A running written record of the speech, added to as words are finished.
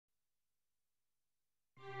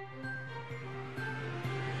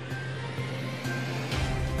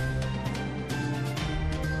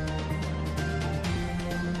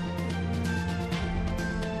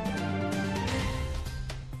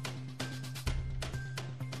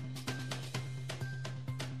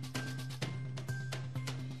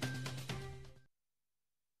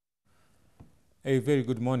A very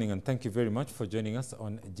good morning, and thank you very much for joining us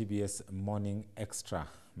on GBS Morning Extra.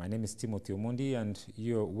 My name is Timothy Omondi, and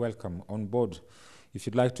you're welcome on board. If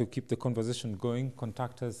you'd like to keep the conversation going,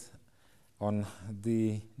 contact us on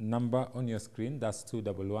the number on your screen. That's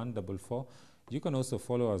 21144. You can also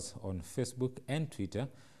follow us on Facebook and Twitter,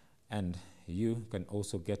 and you can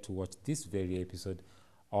also get to watch this very episode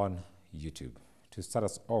on YouTube. To start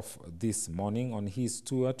us off this morning, on his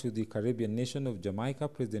tour to the Caribbean nation of Jamaica,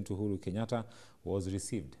 President Uhuru Kenyatta was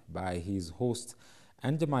received by his host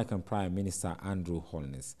and Jamaican Prime Minister Andrew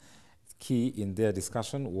Holness. Key in their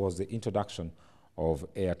discussion was the introduction of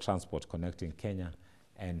air transport connecting Kenya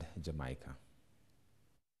and Jamaica.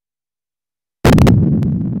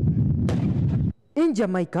 In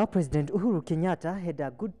Jamaica, President Uhuru Kenyatta had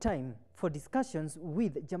a good time for discussions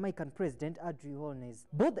with Jamaican President Andrew Holness.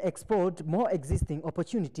 Both explored more existing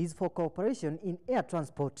opportunities for cooperation in air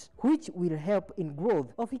transport, which will help in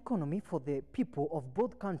growth of economy for the people of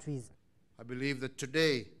both countries. I believe that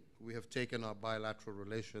today we have taken our bilateral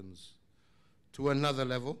relations to another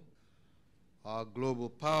level. Our global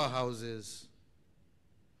powerhouses,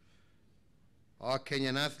 our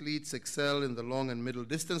Kenyan athletes excel in the long and middle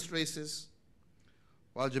distance races,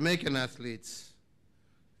 while Jamaican athletes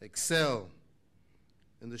excel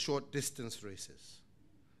in the short distance races.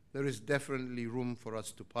 There is definitely room for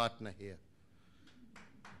us to partner here.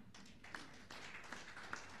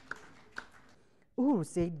 Uhuru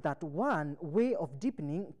said that one way of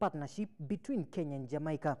deepening partnership between Kenya and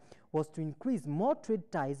Jamaica was to increase more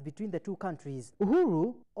trade ties between the two countries.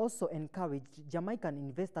 Uhuru also encouraged Jamaican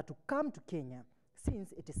investors to come to Kenya,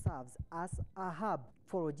 since it serves as a hub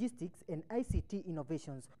for logistics and ICT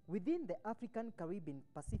innovations. Within the African Caribbean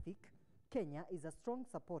Pacific, Kenya is a strong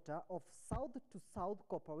supporter of South-to-South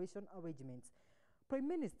cooperation arrangements. Prime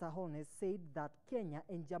Minister Holness said that Kenya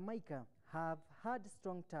and Jamaica have had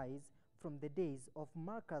strong ties from the days of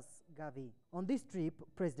Marcus Garvey. On this trip,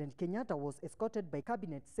 President Kenyatta was escorted by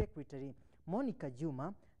Cabinet Secretary Monica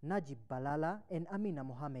Juma, Najib Balala, and Amina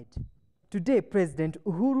Mohamed. Today, President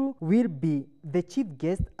Uhuru will be the chief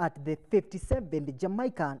guest at the 57th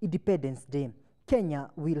Jamaican Independence Day. Kenya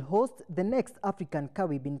will host the next African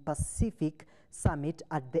Caribbean Pacific Summit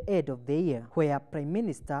at the end of the year, where Prime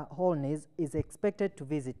Minister Holness is expected to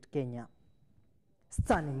visit Kenya.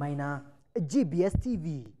 Stanley Minor, GBS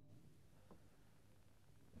TV.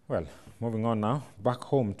 Well, moving on now, back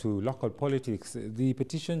home to local politics. The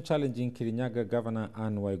petition challenging Kirinyaga Governor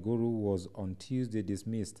Anne Waiguru was on Tuesday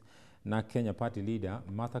dismissed. Kenya Party leader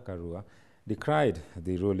Martha Karua decried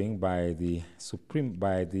the ruling by the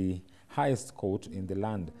highest court in the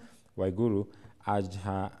land. Waiguru urged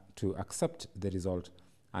her to accept the result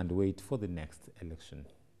and wait for the next election.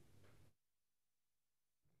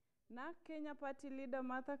 Kenya Party leader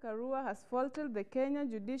Martha Karua has faulted the Kenya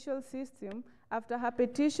judicial system after her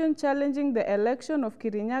petition challenging the election of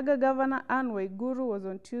Kirinyaga Governor Anne Waiguru was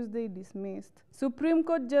on Tuesday dismissed. Supreme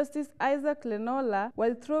Court Justice Isaac Lenola,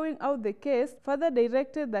 while throwing out the case, further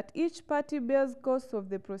directed that each party bears costs of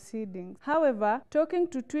the proceedings. However, talking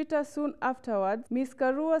to Twitter soon afterwards, Ms.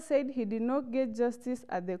 Karua said he did not get justice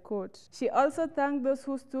at the court. She also thanked those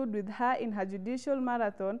who stood with her in her judicial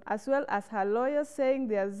marathon, as well as her lawyers, saying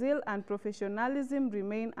their zeal and professionalism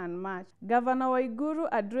remain unmatched. Governor Waiguru,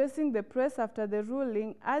 addressing the press after the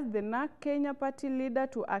ruling, asked the Kenya Party leader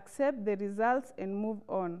to accept the results and move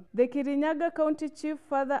on. The Kirinyaga County Chief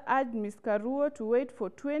further urged Ms. Karua to wait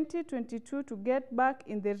for 2022 to get back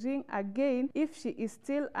in the ring again if she is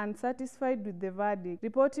still unsatisfied with the verdict.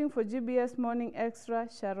 Reporting for GBS Morning Extra,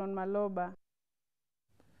 Sharon Maloba.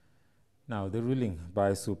 Now, the ruling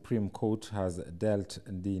by Supreme Court has dealt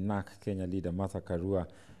the Kenya leader Martha Karua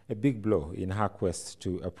a big blow in her quest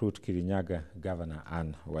to uproot Kirinyaga Governor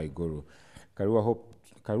Anne Waiguru.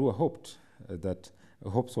 Karua hoped that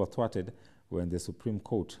hopes were thwarted when the Supreme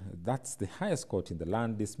Court, that's the highest court in the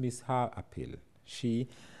land, dismissed her appeal. She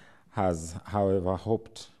had, however,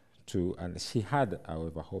 hoped to unseat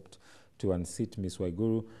Ms.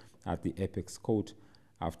 Waiguru at the Apex Court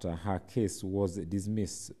after her case was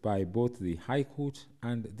dismissed by both the High Court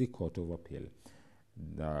and the Court of Appeal.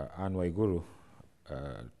 Anne Waiguru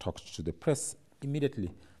talked to the press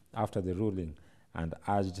immediately after the ruling and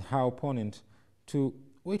urged her opponent to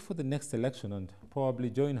wait for the next election and probably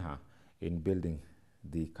join her in building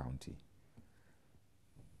the county.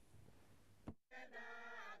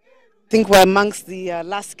 think we're amongst the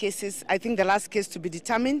last cases. I think the last case to be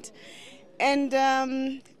determined.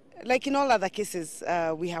 And like in all other cases,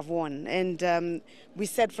 we have won. And we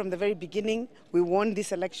said from the very beginning, we won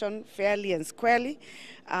this election fairly and squarely.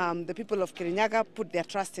 The people of Kirinyaga put their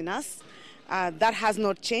trust in us. That has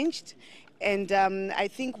not changed. And I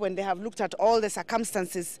think when they have looked at all the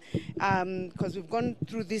circumstances, because we've gone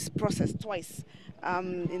through this process twice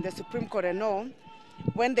in the Supreme Court and all,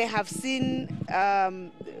 when they have seen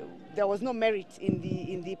there was no merit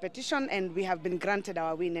in the petition, and we have been granted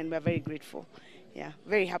our win, and we're very grateful. Yeah,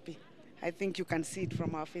 very happy. I think you can see it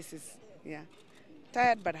from our faces. Yeah,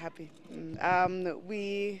 tired but happy.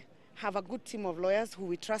 We have a good team of lawyers who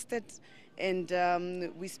we trusted, and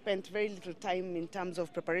we spent very little time in terms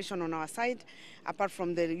of preparation on our side, apart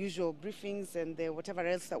from the usual briefings and whatever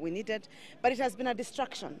else that we needed. But it has been a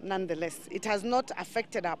distraction nonetheless. It has not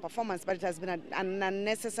affected our performance, but it has been an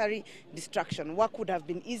unnecessary distraction. Work would have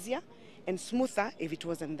been easier and smoother if it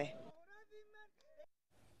wasn't there.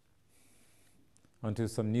 On to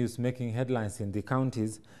some news making headlines in the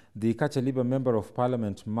counties. The Kachaliba Member of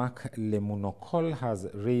Parliament, Mark Lemunokol, has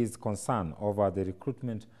raised concern over the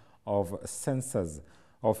recruitment of census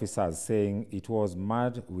officers, saying it was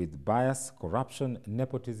marred with bias, corruption,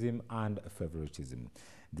 nepotism, and favoritism.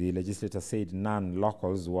 The legislator said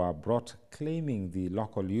non-locals were brought, claiming the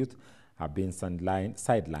local youth have been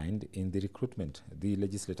sidelined in the recruitment. The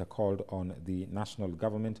legislator called on the national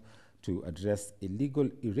government to address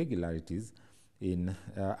alleged irregularities in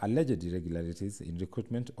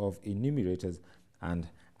recruitment of enumerators and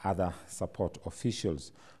other support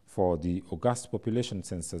officials for the August population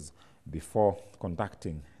census before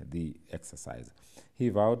conducting the exercise. He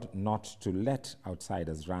vowed not to let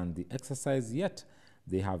outsiders run the exercise, yet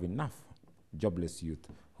they have enough jobless youth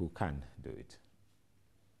who can do it.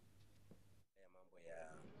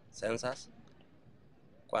 Census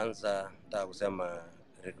kwanza nataka kusema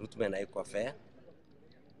recruitment haikuwa fair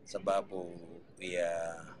sababu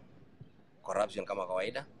ya corruption kama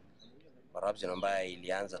kawaida, corruption ambayo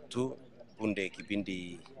ilianza tu punde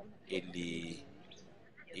kipindi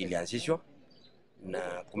ilianzishwa, na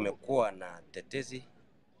kumekuwa na tetezi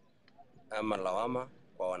ama lawama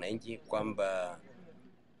kwa wananchi kwamba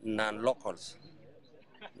non-locals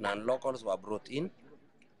were brought in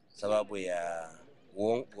sababu ya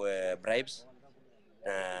bribes.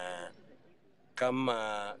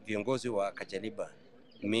 Kama viongozi wa Kachaliba,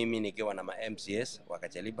 mimi nikiwa na MCS wa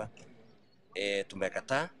Kachaliba,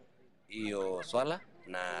 tumekataa hiyo swala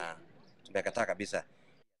na tumekataa kabisa.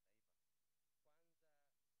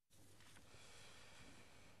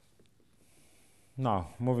 Now,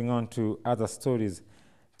 moving on to other stories.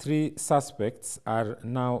 3 suspects are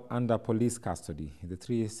now under police custody. The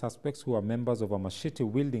 3 suspects, who are members of a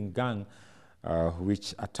machete-wielding gang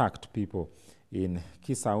which attacked people in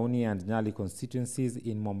Kisauni and Nyali constituencies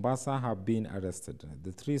in Mombasa, have been arrested.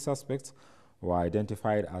 The 3 suspects were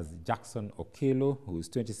identified as Jackson Okelo, who is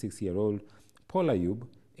 26-year-old, Paul Ayub,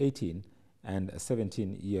 18, and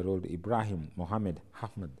 17-year-old Ibrahim Mohammed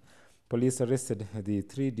Ahmed. Police arrested the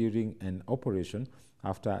 3 during an operation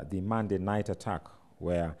after the Monday night attack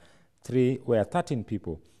where 13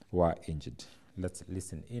 people were injured. Let's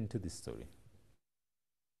listen into this story.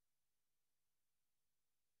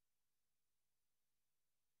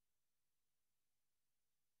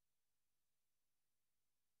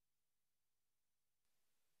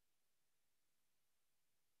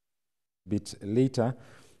 Bit later.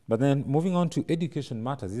 But then moving on to education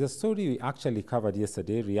matters, is a story we actually covered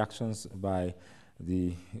yesterday, reactions by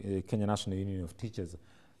the Kenya National Union of Teachers,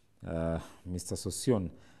 Mr.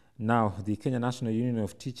 Sosion. Now, the Kenya National Union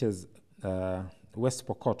of Teachers West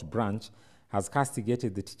Pokot branch has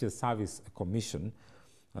castigated the Teachers Service Commission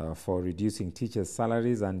for reducing teachers'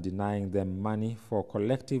 salaries and denying them money for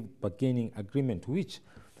collective bargaining agreement, which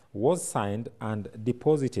was signed and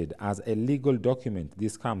deposited as a legal document.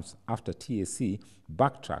 This comes after TSC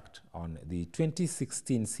backtracked on the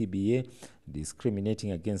 2016 CBA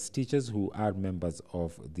discriminating against teachers who are members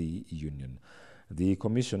of the union. The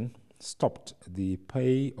commission stopped the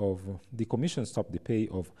pay of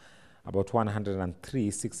about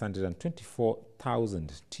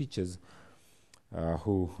 103,624,000 teachers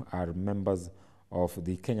who are members of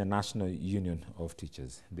the Kenya National Union of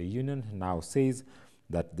Teachers. The union now says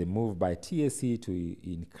that the move by TSC to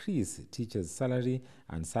increase teachers' salary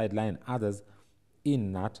and sideline others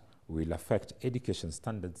in that will affect education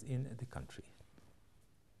standards in the country.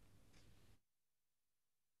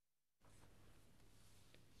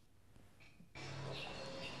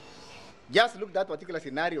 Just look at that particular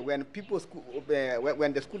scenario when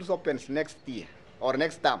when the schools opens next year or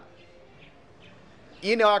next term.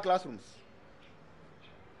 In our classrooms,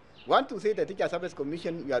 want to say the Teacher Service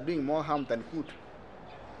Commission, you are doing more harm than good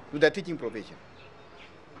to the teaching profession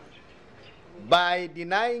by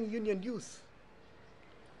denying union dues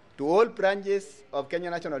to all branches of Kenya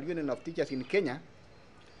National Union of Teachers in Kenya.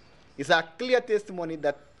 Is a clear testimony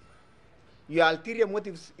that your ulterior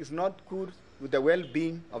motives is not good with the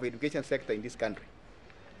well-being of the education sector in this country.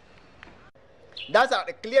 That's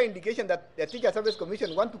a clear indication that the Teacher Service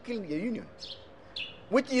Commission want to kill the union,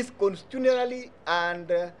 which is constitutionally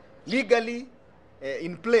and legally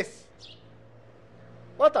in place.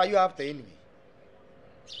 What are you after anyway?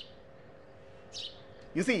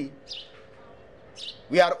 You see,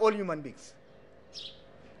 we are all human beings.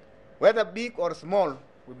 Whether big or small,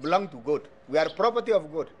 we belong to God. We are property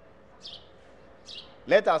of God.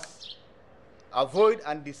 Let us avoid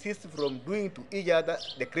and desist from doing to each other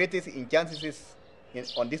the greatest injustices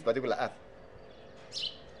on this particular earth.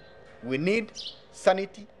 We need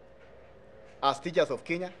sanity as teachers of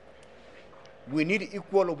Kenya. We need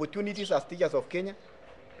equal opportunities as teachers of Kenya.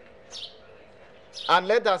 And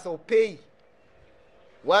let us obey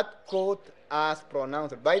what court has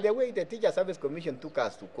pronounced. By the way, the Teacher Service Commission took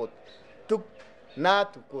us to court, took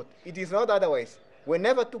NAT to court. It is not otherwise. We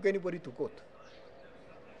never took anybody to court.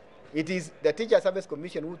 It is the Teacher Service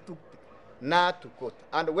Commission who took NAT to court.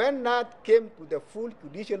 And when NAT came to the full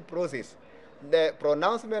judicial process, the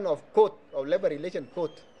pronouncement of court, of labor relation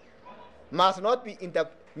court, must not be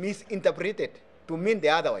misinterpreted to mean the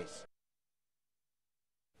otherwise.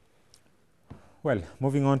 Well,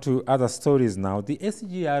 moving on to other stories now. The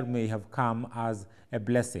SGR may have come as a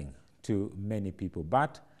blessing to many people,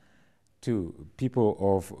 but to people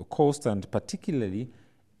of coast and particularly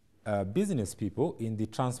business people in the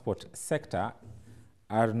transport sector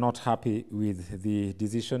are not happy with the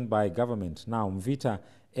decision by government. Now, Mvita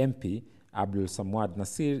MP Abdul Samad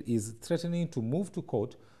Nasir is threatening to move to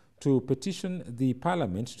court to petition the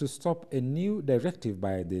parliament to stop a new directive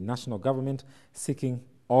by the national government seeking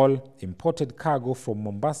all imported cargo from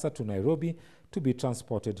Mombasa to Nairobi to be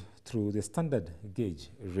transported through the standard gauge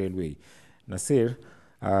railway. Nasir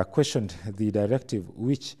questioned the directive,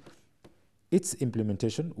 which its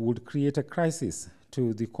implementation would create a crisis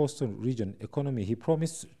to the coastal region economy. He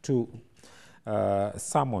promised to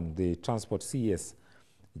summon the Transport CS,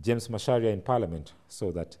 James Macharia, in Parliament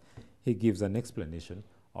so that he gives an explanation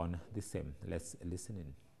on the same. Let's listen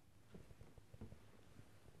in.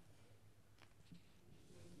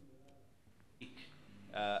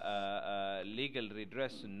 Legal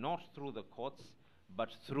redress not through the courts, but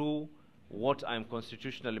through what I'm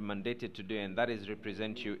constitutionally mandated to do, and that is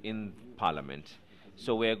represent you in Parliament.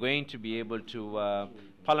 So we are going to be able to,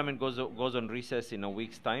 Parliament goes on recess in a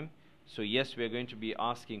week's time. So yes, we are going to be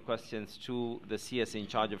asking questions to the CS in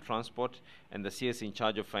charge of transport and the CS in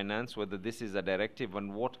charge of finance, whether this is a directive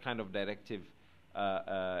and what kind of directive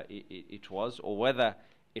it was, or whether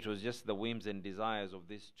it was just the whims and desires of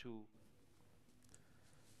these two.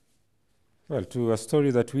 Well, to a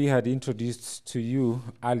story that we had introduced to you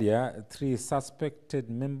earlier, 3 suspected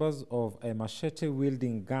members of a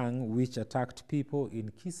machete-wielding gang which attacked people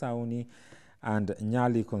in Kisauni and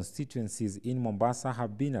Nyali constituencies in Mombasa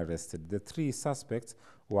have been arrested. The 3 suspects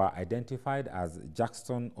were identified as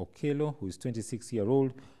Jackson Okelo, who is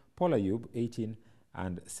 26-year-old, Paul Ayub, 18,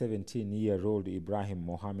 and 17-year-old Ibrahim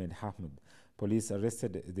Mohammed Ahmed. Police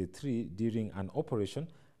arrested the 3 during an operation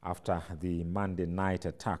after the Monday night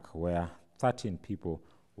attack where 13 people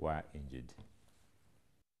were injured.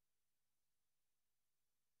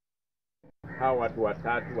 Hawa watu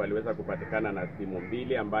watatu waliweza kupatikana na simu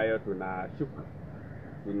mbili ambayo tunashuku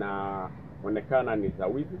inaonekana ni za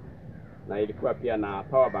wizi, na ilikuwa pia na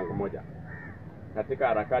power bank moja. Katika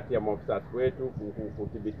harakati ya maofisa wetu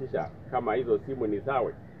kuthibitisha kama hizo simu ni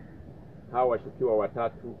zawe, hawa washukiwa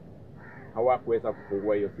watatu hawakuweza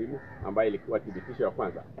kufungua hiyo simu ambayo ilikuwa thibitisho ya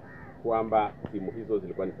kwanza kwamba simu hizo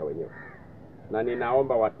zilikuwa ni za wenyewe. Na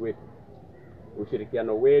ninaomba watu wetu,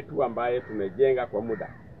 ushirikiano wetu ambaye tumejenga kwa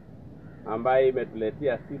muda, ambaye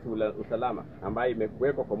imetuletea sisi usalama, ambaye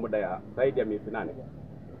imekuwekwa kwa muda ya zaidi ya miezi 8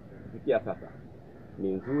 kufikia sasa,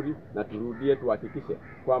 ni nzuri, na turudie tuhakikishe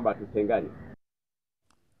kwamba tutengani.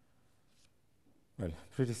 Well,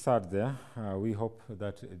 pretty sad there. We hope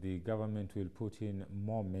that the government will put in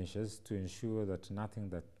more measures to ensure that nothing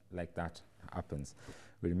like that happens.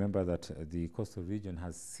 We remember that the coastal region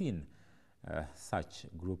has seen such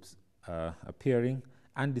groups appearing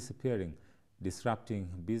and disappearing, disrupting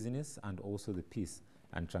business and also the peace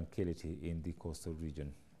and tranquility in the coastal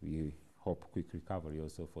region. We hope quick recovery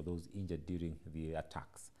also for those injured during the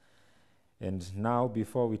attacks. And now,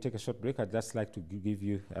 before we take a short break, I'd just like to give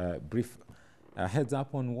you a brief A heads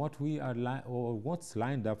up on what we are or what's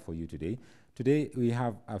lined up for you today. Today we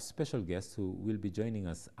have a special guest who will be joining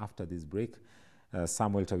us after this break,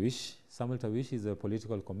 Samuel Tawish. Samuel Tawish is a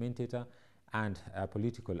political commentator and a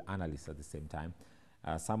political analyst at the same time.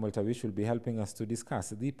 Samuel Tawish will be helping us to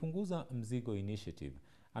discuss the Punguza Mzigo initiative,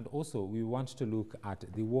 and also we want to look at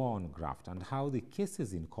the war on graft and how the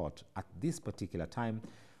cases in court at this particular time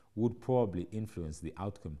would probably influence the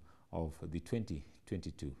outcome of the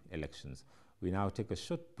 2022 elections. We now take a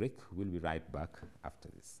short break. We'll be right back after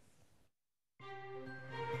this.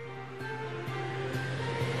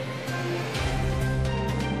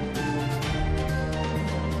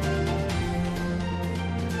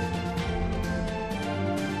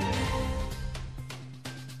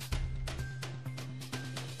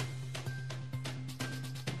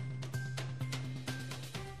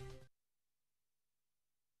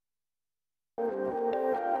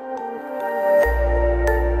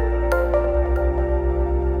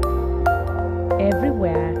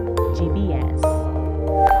 Everywhere GBS.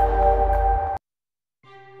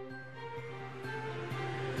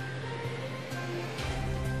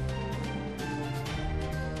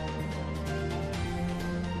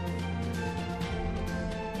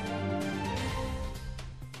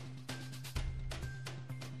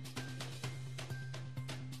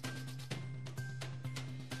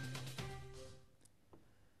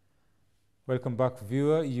 Welcome back,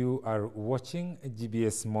 viewer. You are watching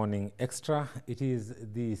GBS Morning Extra. It is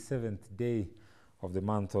the 7th day of the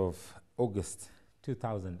month of August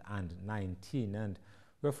 2019, and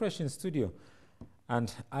we're fresh in studio.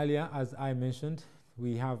 And earlier, as I mentioned,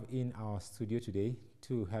 we have in our studio today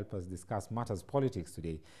to help us discuss matters politics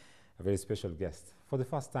today, a very special guest for the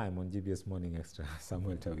first time on GBS Morning Extra,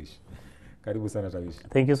 Samuel Tawish. Karibu sana Tawish.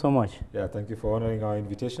 Thank you so much. Yeah, thank you for honoring our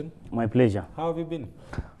invitation. My pleasure. How have you been?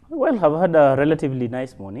 Well, I've had a relatively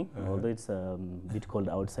nice morning, although it's a bit cold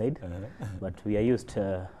outside, but we are used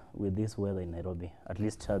with this weather in Nairobi, at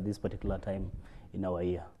least at this particular time in our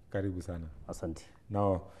year. Karibu sana. Asante.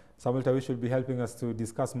 Now, Samuel Tawish will be helping us to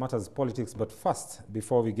discuss matters politics, but first,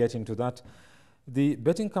 before we get into that, the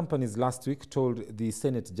betting companies last week told the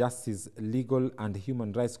Senate Justice, Legal and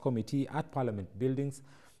Human Rights Committee at Parliament buildings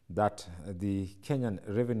that the Kenyan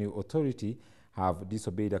Revenue Authority have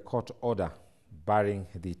disobeyed a court order barring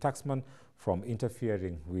the taxman from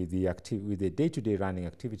interfering with the day-to-day running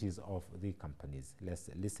activities of the companies. Let's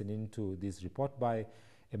listen in to this report by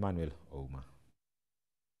Emmanuel Ouma.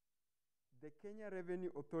 The Kenya Revenue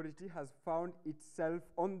Authority has found itself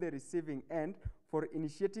on the receiving end for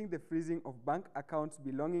initiating the freezing of bank accounts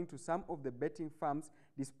belonging to some of the betting firms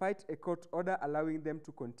despite a court order allowing them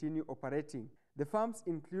to continue operating. The firms,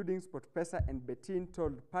 including SportPesa and Betin,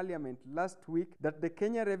 told Parliament last week that the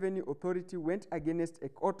Kenya Revenue Authority went against a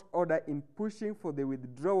court order in pushing for the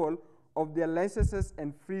withdrawal of their licenses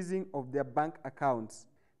and freezing of their bank accounts.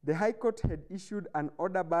 The High Court had issued an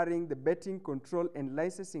order barring the Betting Control and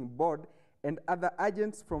Licensing Board and other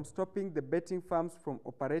agents from stopping the betting firms from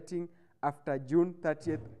operating after June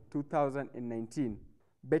 30th, 2019.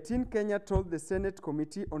 Betin Kenya told the Senate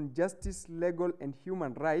Committee on Justice, Legal and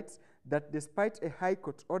Human Rights that despite a High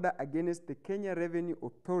Court order against the Kenya Revenue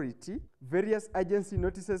Authority, various agency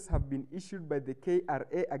notices have been issued by the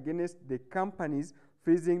KRA against the companies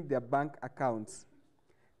freezing their bank accounts.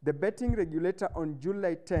 The betting regulator on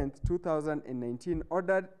July 10, 2019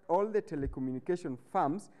 ordered all the telecommunication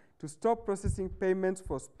firms to stop processing payments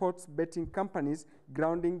for sports betting companies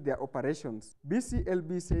grounding their operations.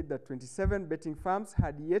 BCLB said that 27 betting firms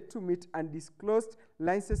had yet to meet undisclosed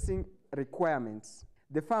licensing requirements.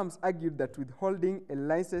 The firms argued that withholding a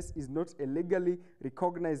license is not a legally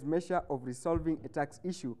recognized measure of resolving a tax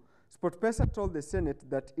issue. SportPesa told the Senate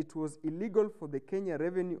that it was illegal for the Kenya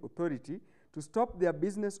Revenue Authority to stop their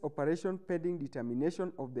business operation pending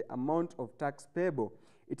determination of the amount of tax payable.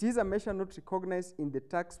 It is a measure not recognized in the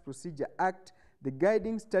Tax Procedure Act, the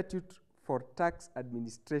guiding statute for tax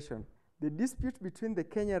administration. The dispute between the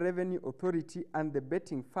Kenya Revenue Authority and the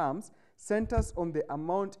betting firms centers on the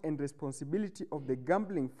amount and responsibility of the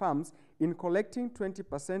gambling firms in collecting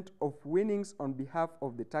 20% of winnings on behalf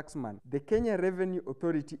of the taxman. The Kenya Revenue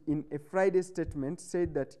Authority in a Friday statement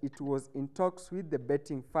said that it was in talks with the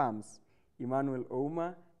betting firms. Emmanuel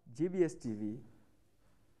Ouma, GBS TV.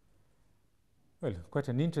 Well, quite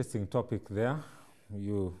an interesting topic there.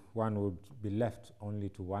 One would be left only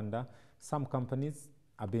to wonder. Some companies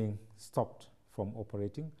are being stopped from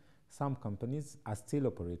operating. Some companies are still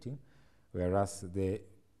operating, whereas the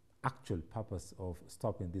actual purpose of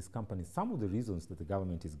stopping these companies, some of the reasons that the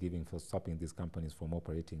government is giving for stopping these companies from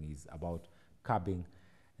operating is about curbing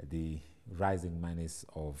the rising menace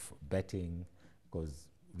of betting, because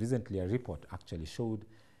recently a report actually showed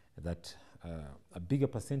that a bigger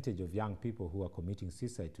percentage of young people who are committing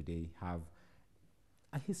suicide today have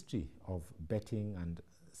a history of betting and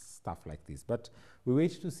stuff like this. But we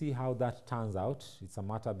wait to see how that turns out. It's a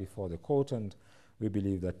matter before the court, and we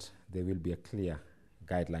believe that there will be a clear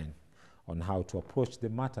guideline on how to approach the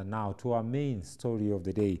matter. Now to our main story of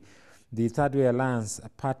the day. The Third Way Alliance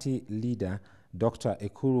party leader, Dr.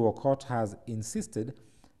 Ekuru Aukot, has insisted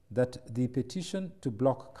that the petition to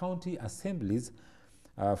block county assemblies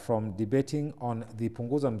from debating on the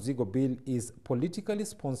Punguza Mzigo bill is politically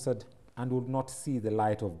sponsored and would not see the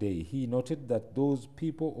light of day. He noted that those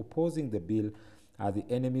people opposing the bill are the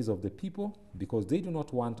enemies of the people because they do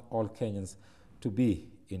not want all Kenyans to be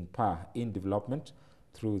in power in development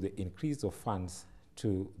through the increase of funds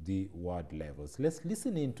to the ward levels. Let's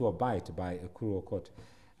listen in to a bite by Ekuru Aukot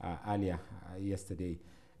earlier yesterday,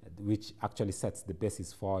 which actually sets the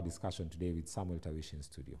basis for our discussion today with Samuel Tawish in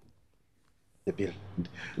studio. The bill.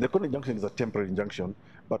 The court injunction is a temporary injunction,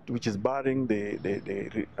 but which is barring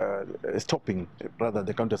stopping rather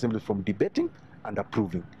the county assembly from debating and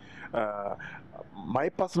approving. My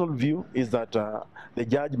personal view is that the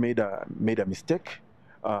judge made a mistake.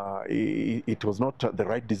 It was not the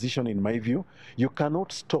right decision in my view. You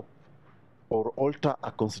cannot stop or alter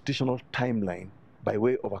a constitutional timeline by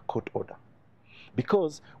way of a court order.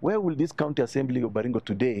 Because where will this county assembly of Baringo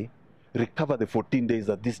today recover the 14 days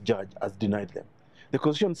that this judge has denied them? The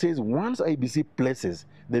constitution says once IBC places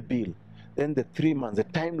the bill, then the 3 months, the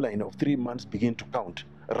timeline of 3 months begin to count,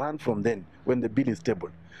 run from then when the bill is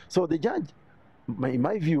tabled. So the judge, in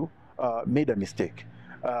my view, made a mistake.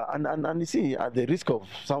 And you see, at the risk of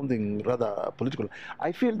sounding rather political,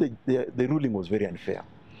 I feel the ruling was very unfair.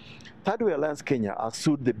 Third Way Alliance Kenya has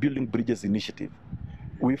sued the Building Bridges Initiative.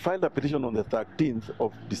 We filed a petition on the 13th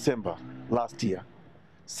of December last year.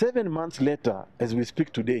 7 months later, as we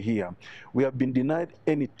speak today here, we have been denied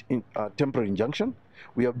any temporary injunction.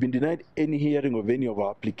 We have been denied any hearing of any of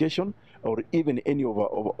our application or even any of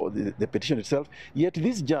the petition itself. Yet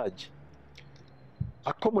this judge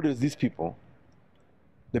accommodates these people,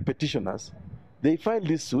 the petitioners. They filed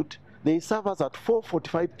this suit. They serve us at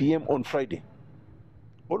 4:45 p.m. on Friday.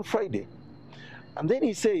 On Friday. And then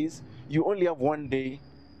he says, you only have 1 day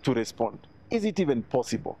to respond. Is it even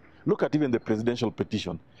possible? Look at even the presidential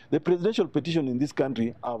petition. The presidential petition in this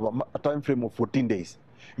country have a time frame of 14 days.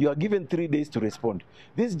 You are given 3 days to respond.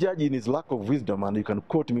 This judge, in his lack of wisdom, and you can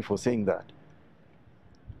quote me for saying that,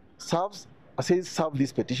 says serve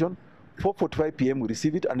this petition, 4:45 p.m. we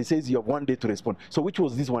receive it, and he says you have 1 day to respond. So which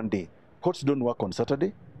was this 1 day? Courts don't work on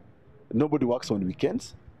Saturday. Nobody works on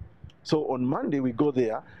weekends. So on Monday we go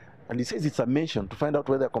there, and he says it's a mention to find out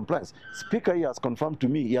whether compliance. Speaker here has confirmed to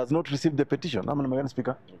me he has not received the petition. I'm an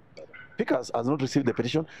Speaker. Speaker has not received the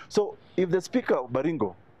petition. So if the Speaker of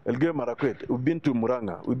Baringo, Elgeyo Marakwet, we've been to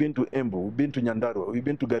Murang'a, we've been to Embu, we've been to Nyandarua, we've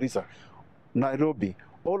been to Garissa, Nairobi,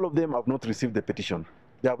 all of them have not received the petition.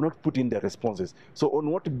 They have not put in their responses. So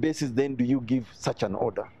on what basis then do you give such an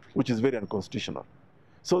order, which is very unconstitutional?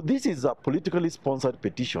 So this is a politically sponsored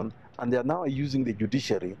petition, and they are now using the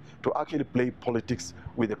judiciary to actually play politics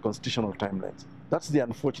with the constitutional timelines. That's the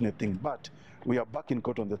unfortunate thing, but we are back in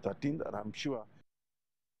court on the 13th, and I'm sure.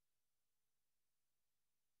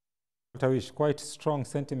 Tawish, quite strong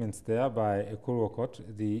sentiments there by Ekuru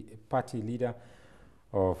Aukot, the party leader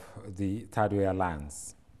of the Third Way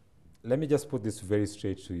Alliance. Let me just put this very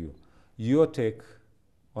straight to you. Your take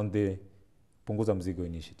on the Punguza Mzigo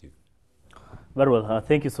initiative. Very well.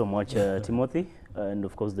 Thank you so much, Timothy, and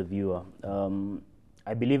of course the viewer.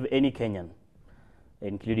 I believe any Kenyan,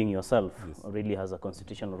 including yourself, really has a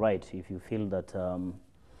constitutional right. If you feel that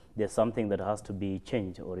there's something that has to be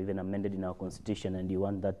changed or even amended in our constitution, and you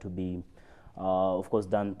want that to be, of course,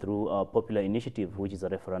 done through a popular initiative, which is a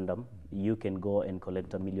referendum, you can go and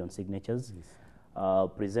collect 1 million signatures.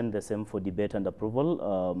 Present the same for debate and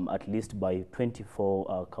approval, at least by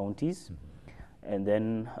 24 counties. And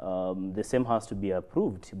then the same has to be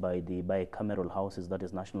approved by the bicameral houses, that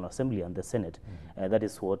is National Assembly and the Senate. That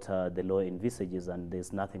is what the law envisages, and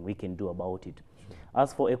there's nothing we can do about it.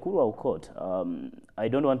 As for Ekuru Aukot, I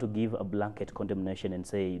don't want to give a blanket condemnation and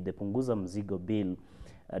say the Punguza Mzigo bill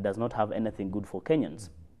does not have anything good for Kenyans.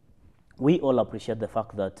 We all appreciate the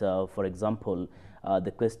fact that, for example,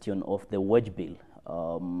 the question of the wage bill,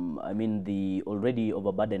 I mean, the already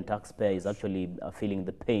overburdened taxpayer is actually feeling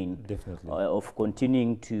the pain of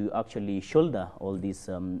continuing to actually shoulder all these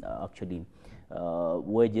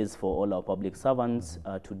wages for all our public servants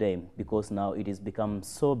today, because now it has become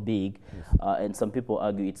so big, and some people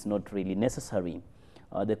argue it's not really necessary.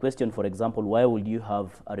 The question, for example, why would you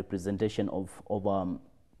have a representation of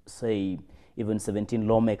say, even 17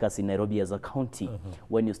 lawmakers in Nairobi as a county,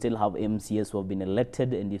 when you still have MCAs who have been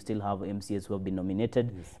elected and you still have MCAs who have been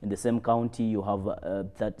nominated. In the same county, you have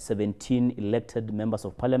that 17 elected members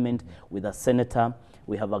of parliament with a senator,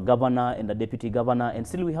 we have a governor and a deputy governor, and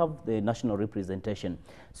still we have the national representation.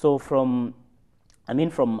 So from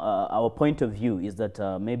our point of view is that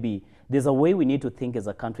maybe there's a way we need to think as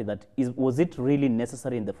a country that was it really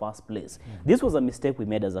necessary in the first place? This was a mistake we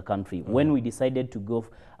made as a country when we decided to go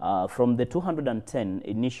from the 210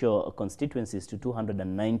 initial constituencies to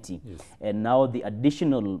 290, and now the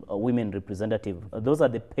additional women representative. Those are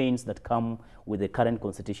the pains that come with the current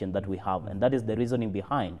constitution that we have, and that is the reasoning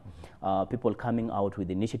behind people coming out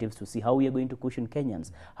with initiatives to see how we are going to cushion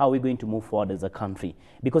Kenyans, how we're going to move forward as a country.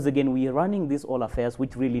 Because again, we are running these all affairs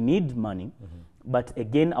which really need money, but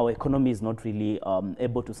again, our economy is not really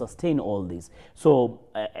able to sustain all this. So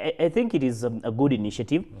I think it is a good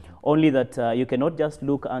initiative, only that you cannot just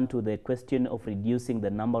look onto the question of reducing the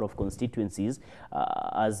number of constituencies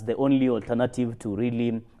as the only alternative to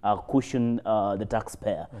really cushion the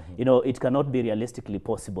taxpayer. You know, it cannot be realistically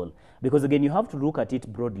possible, because again, you have to look at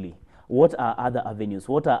it broadly. What are other avenues?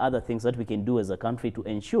 What are other things that we can do as a country to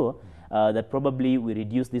ensure that probably we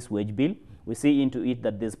reduce this wage bill? We see into it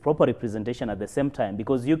that there's proper representation at the same time,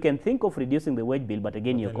 because you can think of reducing the wage bill, but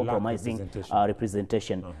again, you're compromising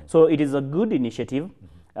representation. So it is a good initiative.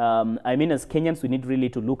 I mean, as Kenyans, we need really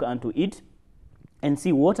to look onto it and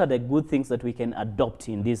see what are the good things that we can adopt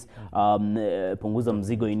in this Punguza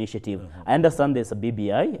Mzigo initiative. I understand there's a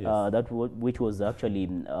BBI which was actually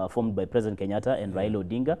formed by President Kenyatta and Raila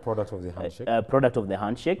Odinga. Product of the handshake. Product of the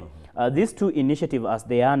handshake. These two initiatives as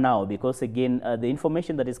they are now, because again, the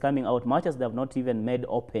information that is coming out, much as they have not even made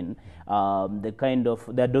open, they're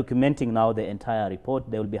documenting now the entire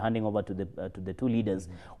report. They will be handing over to the two leaders.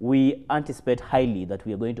 We anticipate highly that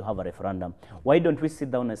we are going to have a referendum. Why don't we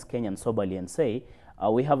sit down as Kenyans soberly and say,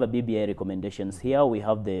 we have a BBI recommendations here, we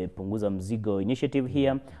have the Punguza Mzigo initiative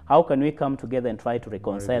here. How can we come together and try to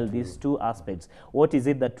reconcile these two aspects? What is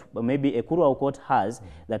it that maybe Ekuru Aukot has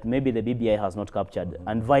that maybe the BBI has not captured,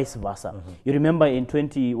 and vice versa? You remember in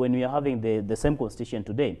when we are having the same constitution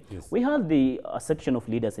today, we had a section of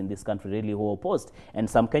leaders in this country really who opposed, and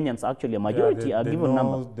some Kenyans, actually a majority, a given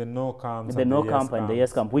number. The no camp and the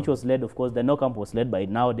yes camp, which was led, of course, the no camp was led by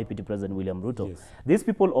now Deputy President William Ruto. These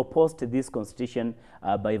people opposed this constitution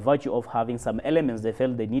by virtue of having some elements they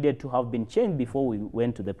felt they needed to have been changed before we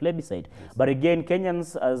went to the plebiscite. But again,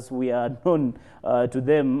 Kenyans, as we are known to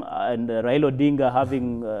them, and Raila Odinga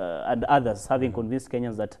having and others having convinced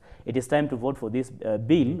Kenyans that it is time to vote for this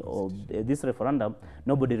bill or this referendum,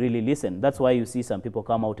 nobody really listened. That's why you see some people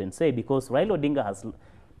come out and say, because Raila Odinga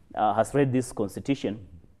has read this constitution,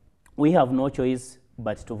 we have no choice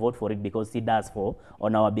but to vote for it because he does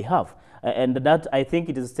on our behalf. And that, I think,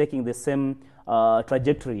 it is taking the same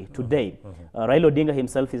trajectory today. Raila Odinga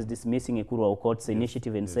himself is dismissing Ekuru Aukot's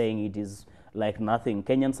initiative and saying it is like nothing.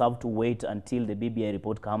 Kenyans have to wait until the BBI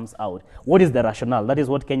report comes out. What is the rationale? That is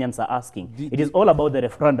what Kenyans are asking. It is all about the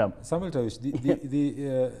referendum. Samuel Tawish,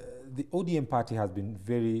 the ODM party has been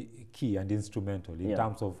very key and instrumental in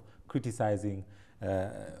terms of criticizing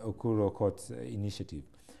Ekuru Aukot's initiative.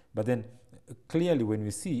 But then clearly when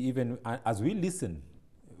we see, even as we listen,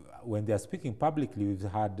 when they are speaking publicly, we've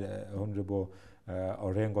had Honorable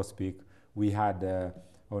Orengo speak. We had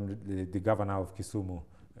the governor of Kisumu,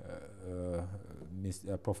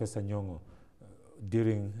 Professor Nyong'o,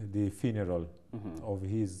 during the funeral of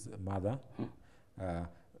his mother,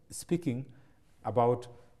 speaking about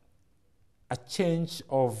a change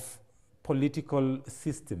of political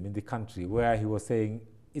system in the country, where he was saying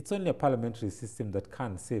it's only a parliamentary system that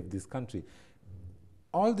can save this country.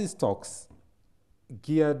 All these talks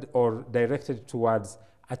geared or directed towards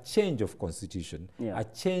a change of constitution, a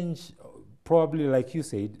change, probably like you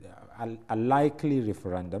said, a likely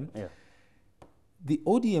referendum. The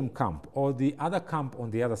ODM camp, or the other camp on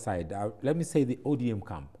the other side, let me say the ODM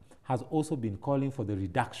camp, has also been calling for the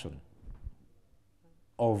reduction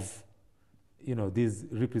of this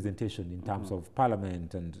representation in terms of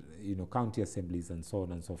parliament and county assemblies and so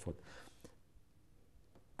on and so forth.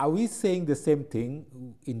 Are we saying the same thing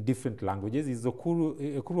in different languages? Is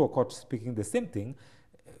Ekuru Aukot speaking the same thing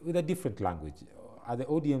with a different language? Are the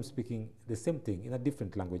ODM speaking the same thing in a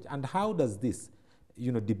different language? And how does this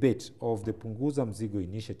debate of the Punguza Mzigo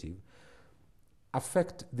initiative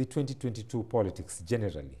affect the 2022 politics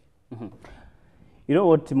generally? You know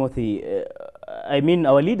what, Timothy? I mean,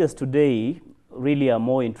 our leaders today really are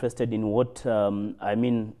more interested in what,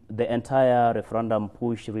 the entire referendum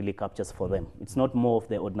push really captures for them. It's not more of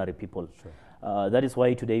the ordinary people. That is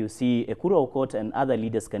why today you see Ekuru Aukot and other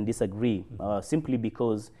leaders can disagree simply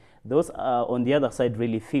because Those on the other side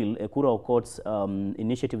really feel Ekuru Court's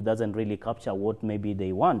initiative doesn't really capture what maybe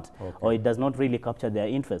they want, or it does not really capture their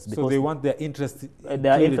interests. So they want their interest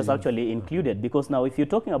actually included, because now if you're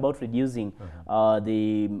talking about reducing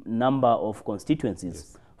the number of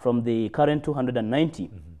constituencies from the current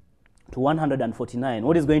 290 to 149,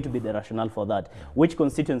 what is going to be the rationale for that? Which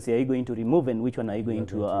constituency are you going to remove and which one are you going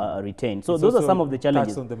to retain? So those are some of the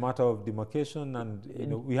challenges. On the matter of demarcation, and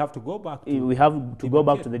we have to go back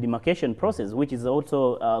to the demarcation process, which is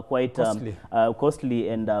also quite costly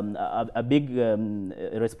and a big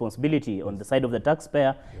responsibility on the side of the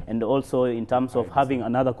taxpayer, and also in terms of having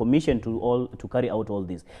another commission to carry out all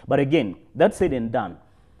this. But again, that said and done,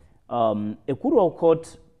 Ekuru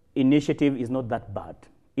Court initiative is not that bad.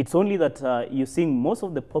 It's only that you're seeing most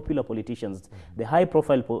of the popular politicians, the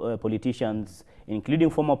high-profile politicians, including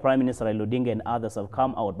former Prime Minister Raila Odinga and others, have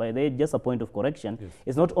come out. But just a point of correction,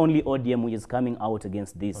 it's not only ODM which is coming out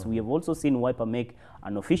against this. We have also seen Wiper make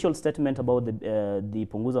an official statement about the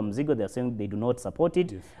Punguza Mzigo. They're saying they do not support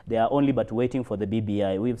it. They are only but waiting for the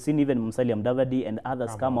BBI. We've seen even Musalia Mudavadi and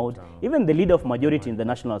others come out. Even the leader of majority in the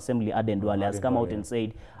National Assembly, Aden Duale, has come out and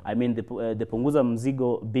said, I mean, the Punguza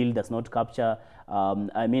Mzigo bill does not capture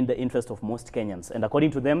the interest of most Kenyans. And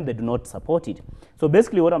according to them, they do not support it. So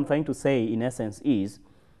basically what I'm trying to say, in essence, is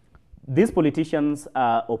these politicians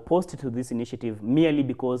are opposed to this initiative merely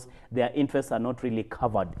because their interests are not really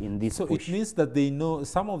covered in this push. It means that they know,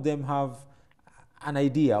 some of them have an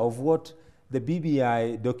idea of what the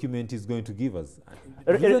BBI document is going to give us.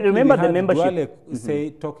 Remember the membership. Say,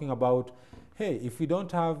 talking about, hey, if we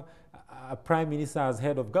don't have a prime minister as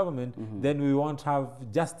head of government, then we won't have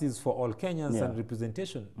justice for all Kenyans and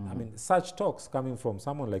representation. I mean, such talks coming from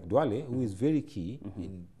someone like Duale, who is very key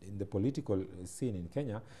in the political scene in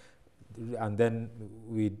Kenya, and then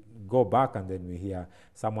we go back and then we hear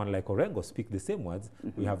someone like Orengo speak the same words.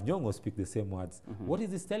 We have Nyong'o speak the same words. What is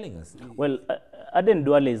this telling us? Well, Aden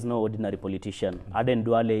Duale is no ordinary politician. Aden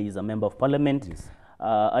Duale is a member of parliament.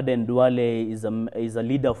 Aden Duale is a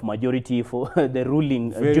leader of majority for the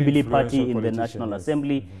ruling Jubilee Party in the National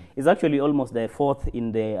Assembly. Is actually almost the fourth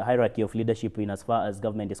in the hierarchy of leadership in as far as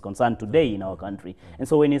government is concerned today in our country. And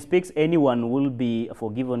so when he speaks, anyone will be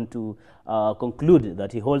forgiven to conclude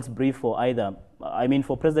that he holds brief for either,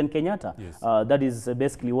 for President Kenyatta. That is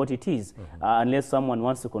basically what it is, unless someone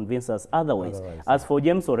wants to convince us otherwise. As for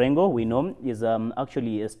James Orengo, we know is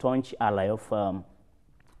actually a staunch ally of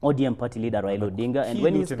ODM party leader Raila Odinga, and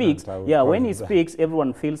when he speaks,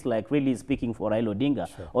 everyone feels like really speaking for Raila Odinga.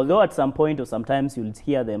 Although at some point or sometimes you'll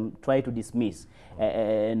hear them try to dismiss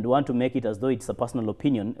and want to make it as though it's a personal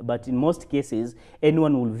opinion, but in most cases,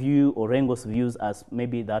 anyone will view Orengo's views as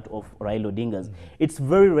maybe that of Raila Odinga's. It's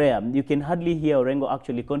very rare. You can hardly hear Orengo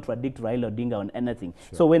actually contradict Raila Odinga on anything.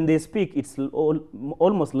 So when they speak, it's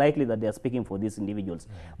almost likely that they are speaking for these individuals.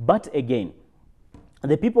 But again,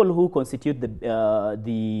 the people who constitute the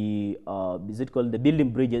Building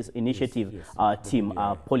Bridges Initiative team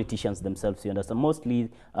are politicians themselves, you understand, mostly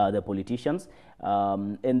the politicians,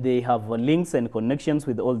 and they have links and connections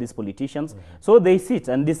with all these politicians. So they sit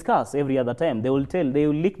and discuss every other time. They will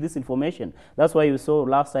leak this information. That's why you saw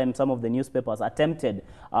last time some of the newspapers attempted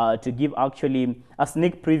to give actually a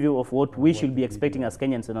sneak preview of what we should be expecting as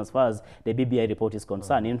Kenyans and as far as the BBI report is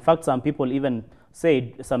concerned. In fact, some people even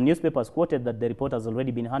said, some newspapers quoted that the report has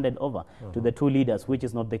already been handed over to the two leaders, which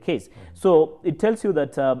is not the case. So it tells you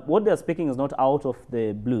that what they're speaking is not out of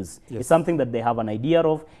the blues. It's something that they have an idea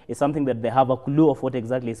of. It's something that they have a clue of what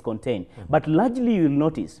exactly is contained. But largely you'll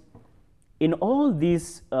notice, in all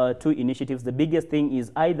these two initiatives, the biggest thing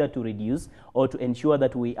is either to reduce or to ensure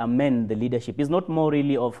that we amend the leadership. It's not more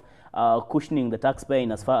really of cushioning the taxpayer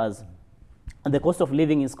in as far as the cost of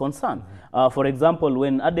living is concerned. For example,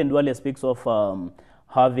 when Aden Duale speaks of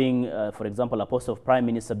having, for example, a post of prime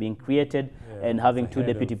minister being created and having two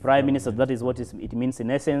deputy prime ministers, that is what it means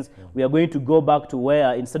in essence. We are going to go back to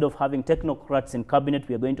where instead of having technocrats in cabinet,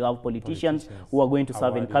 we are going to have politicians who are going to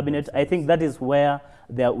serve in cabinet. I think that is where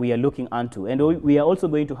we are looking onto. And we are also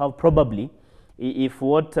going to have probably, if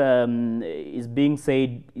what is being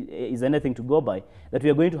said is anything to go by, that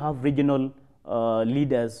we are going to have regional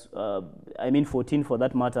leaders, 14 for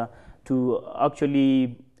that matter, to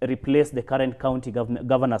actually replace the current county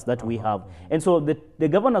governors that we have. And so the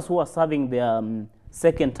governors who are serving their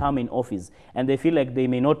second term in office, and they feel like they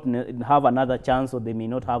may not have another chance, or they may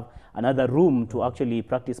not have another room to actually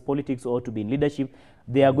practice politics or to be in leadership,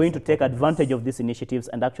 they are going to take advantage of these initiatives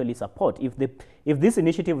and actually support. If this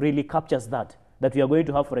initiative really captures that, that we are going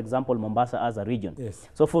to have, for example, Mombasa as a region. Yes.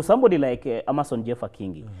 So for somebody like Amason Jeffa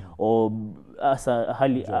Kingi, or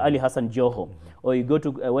Ali Hassan Joho, or you go to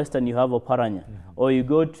Western, you have Oparanya, or you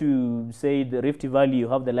go to, say, the Rift Valley, you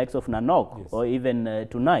have the likes of Nanok, or even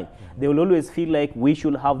Tunai, they will always feel like we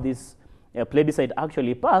should have this plebiscite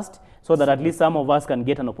actually passed, so that at least some of us can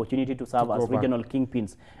get an opportunity to serve as regional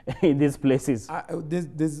kingpins in these places. I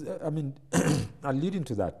mean, alluding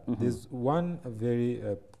to that, there's one very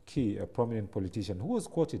key, prominent politician who was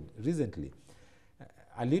quoted recently,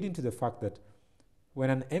 alluding to the fact that when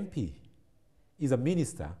an MP is a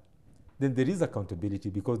minister, then there is accountability,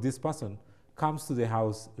 because this person comes to the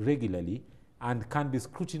House regularly and can be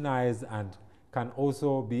scrutinized and can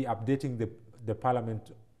also be updating the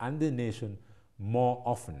Parliament and the nation more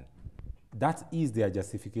often. That is their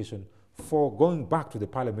justification for going back to the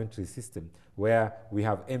parliamentary system, where we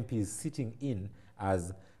have MPs sitting in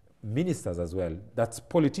as ministers as well. That's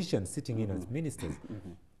politicians sitting in as ministers.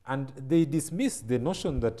 And they dismiss the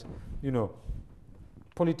notion that, you know,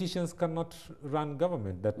 politicians cannot run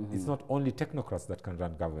government, that it's not only technocrats that can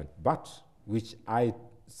run government, but, which I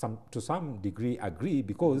to some degree agree,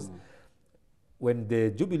 because when the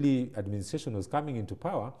Jubilee administration was coming into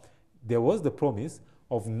power, there was the promise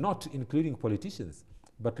of not including politicians.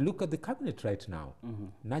 But look at the cabinet right now.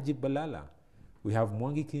 Najib Balala, we have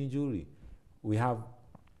Mwangi Kinjuri, we have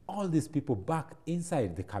all these people back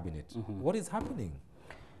inside the cabinet. What is happening?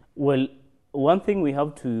 Well, one thing we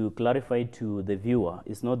have to clarify to the viewer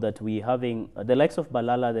is not that we having the likes of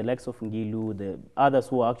Balala, the likes of Ngilu, the others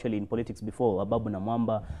who are actually in politics before, Ababu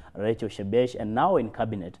Namwamba, Rachel Shebesh, and now in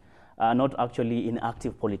cabinet, are not actually in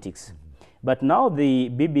active politics. But now the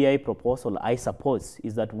BBI proposal, I suppose,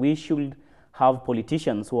 is that we should have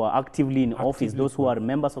politicians who are actively in office, those who are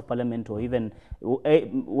members of parliament, or even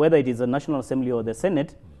whether it is the National Assembly or the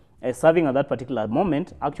Senate, serving at that particular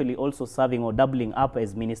moment, actually also serving or doubling up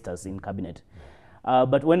as ministers in cabinet.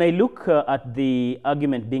 But when I look at the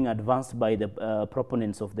argument being advanced by the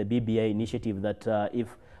proponents of the BBI initiative, that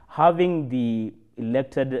if having the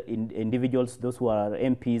elected individuals, those who are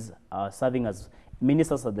MPs, serving as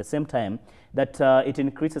ministers at the same time, that it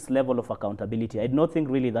increases level of accountability. I do not think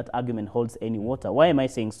really that argument holds any water. Why am I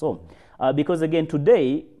saying so? Because again,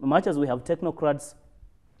 today, much as we have technocrats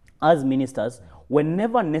as ministers,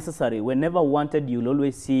 whenever necessary, whenever wanted, you'll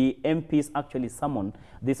always see MPs actually summon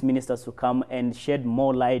these ministers to come and shed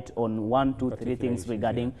more light on 1, 2, 3 things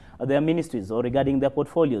regarding their ministries or regarding their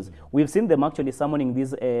portfolios. We've seen them actually summoning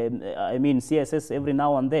these, CSS every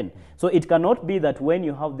now and then. So it cannot be that when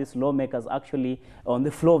you have these lawmakers actually on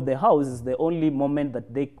the floor of the House, is the only moment that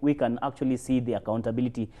we can actually see the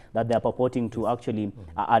accountability that they are purporting to actually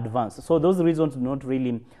advance. So those reasons not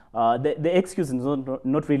really, the excuse is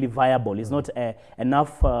not really viable. It's not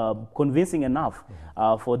enough, convincing enough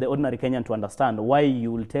for the ordinary Kenyan to understand why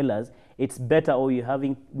you will tell us it's better, or we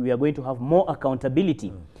are going to have more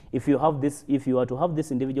accountability if you have this, if you are to have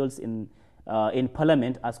these individuals in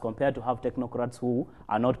parliament, as compared to have technocrats who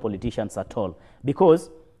are not politicians at all. Because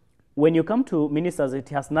when you come to ministers, it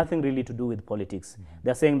has nothing really to do with politics.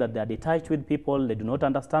 They're saying that they are detached with people, they do not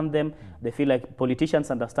understand them, they feel like politicians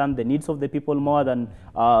understand the needs of the people more than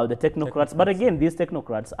the technocrats. But again, these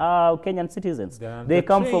technocrats are Kenyan citizens. They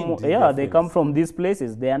come from these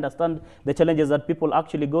places. They understand the challenges that people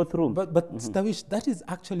actually go through. But Stawish, that is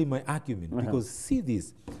actually my argument, because see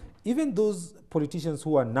this, even those politicians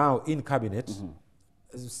who are now in cabinet,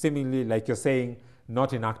 seemingly, like you're saying,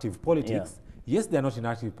 not in active politics, yes, they're not in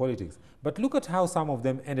active politics, but look at how some of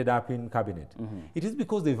them ended up in cabinet. It is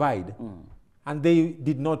because they vied and they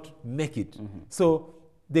did not make it. So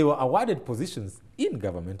they were awarded positions in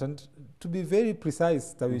government, and to be very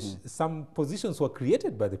precise, some positions were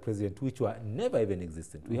created by the president which were never even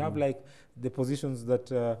existent. We have like the positions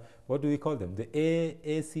that, what do we call them? The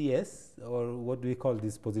ACS, or what do we call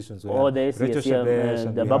these positions? The ACS,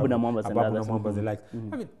 the Ababu Namwambas and others. The likes.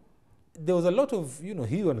 I mean, there was a lot of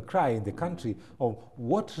hue and cry in the country of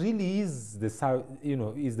what really is the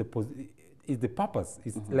is the purpose.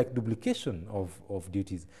 It's like duplication of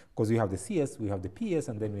duties, because we have the CS, we have the PS,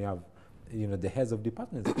 and then we have the heads of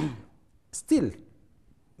departments. Still,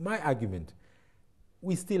 my argument,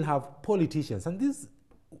 we still have politicians, and this,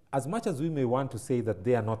 as much as we may want to say that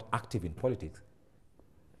they are not active in politics,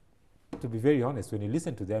 to be very honest, when you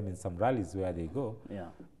listen to them in some rallies where they go,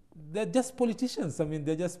 they're just politicians. I mean,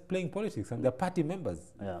 they're just playing politics, and they're party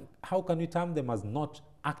members. How can we term them as not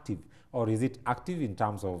active? Or is it active in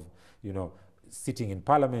terms of, sitting in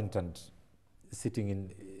parliament and sitting in,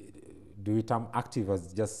 do we term active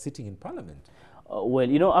as just sitting in parliament?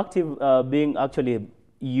 Well, active being actually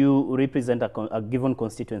you represent a given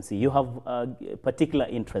constituency, you have a particular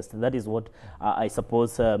interest. That is what I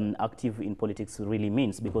suppose active in politics really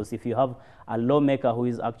means. Because if you have a lawmaker who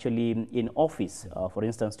is actually in office, for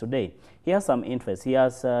instance today, he has some interest. He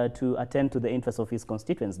has to attend to the interests of his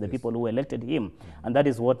constituents, the people who elected him. And that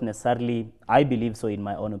is what necessarily, I believe so in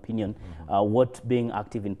my own opinion, what being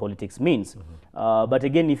active in politics means. But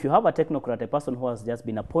again, if you have a technocrat, a person who has just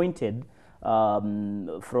been appointed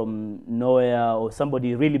from nowhere, or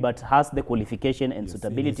somebody really but has the qualification and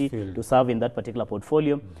suitability to serve in that particular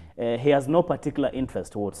portfolio, he has no particular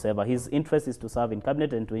interest whatsoever. His interest is to serve in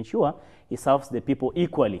cabinet and to ensure he serves the people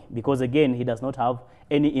equally, because again, he does not have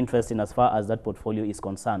any interest in as far as that portfolio is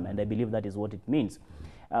concerned, and I believe that is what it means.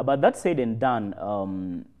 But that said and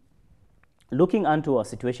done, looking onto our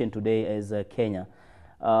situation today as Kenya,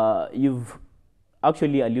 you've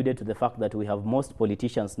actually alluded to the fact that we have most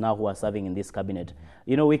politicians now who are serving in this cabinet.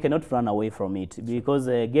 You know, we cannot run away from it, because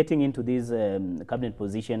getting into this cabinet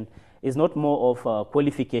position is not more of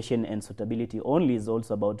qualification and suitability only, is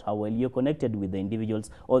also about how well you're connected with the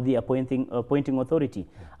individuals or the appointing authority.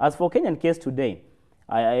 As for Kenyan case today,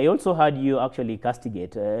 I also heard you actually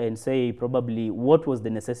castigate and say probably what was the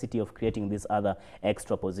necessity of creating these other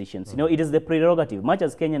extra positions. You know, it is the prerogative, much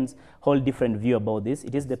as Kenyans hold different view about this,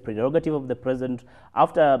 it is the prerogative of the president,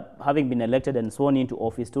 after having been elected and sworn into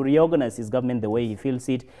office, to reorganize his government the way he feels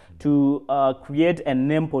it, to create and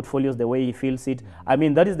name portfolios the way he feels it. I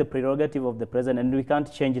mean, that is the prerogative of the president, and we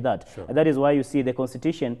can't change that. And that is why you see the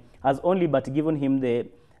constitution has only but given him the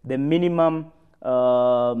minimum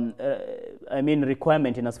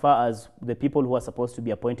requirement in as far as the people who are supposed to be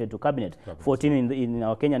appointed to cabinet. 14 in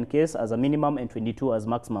our Kenyan case as a minimum and 22 as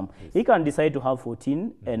maximum. He can decide to have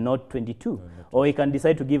 14 and not 22. Or he can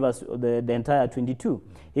decide to give us the entire 22.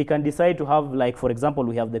 He can decide to have, like, for example,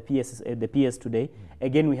 we have the PS today.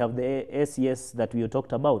 Again, we have the SES that we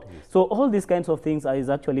talked about. So all these kinds of things is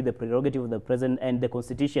actually the prerogative of the president, and the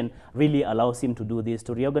constitution really allows him to do this,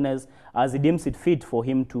 to reorganize as he deems it fit for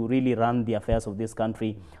him to really run the affairs of this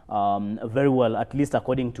country very well, at least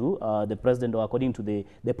according to the president, or according to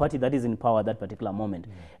the party that is in power at that particular moment.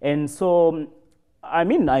 And so, I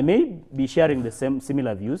mean, I may be sharing the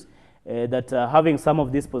similar views that having some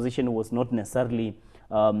of this position was not necessarily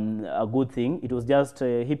a good thing. It was just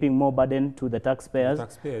heaping more burden to the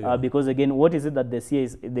taxpayers, because again, what is it that the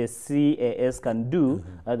CAS can do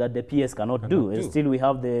that the PS cannot do? Still, we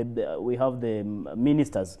have the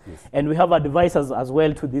ministers, and we have advisors as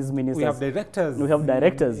well to these ministers. We have directors. We have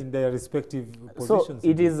directors in their respective positions. So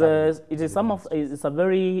it is a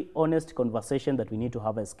very honest conversation that we need to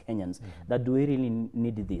have as Kenyans. That do we really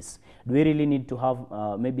need this? Do we really need to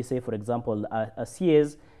have maybe, say for example, a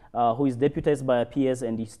CS who is deputized by a PS,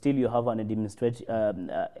 and still you have an administrative,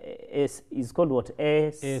 is called what?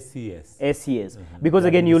 SCS. Because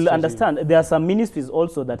again, you'll understand, there are some ministries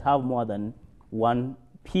also that have more than one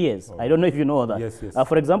PS. I don't know if you know that.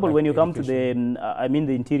 For example, like when you come to the,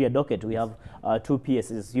 the interior docket, we have 2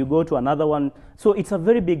 PSs. You go to another one. So it's a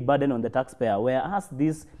very big burden on the taxpayer, whereas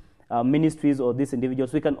these ministries or these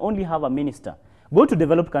individuals, we can only have a minister. Go to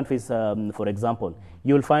developed countries, for example.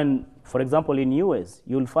 You'll find, for example, in US,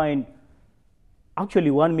 you'll find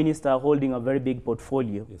actually one minister holding a very big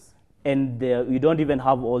portfolio. And you don't even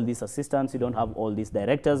have all these assistants, you don't have all these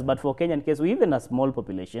directors. But for Kenyan case, we even a smaller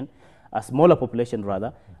population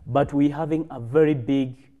rather, but we're having a very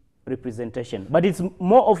big representation. But it's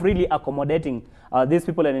more of really accommodating these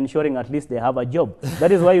people and ensuring at least they have a job.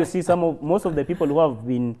 That is why you see most of the people who have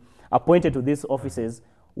been appointed to these offices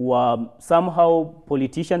were somehow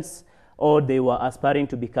politicians, or they were aspiring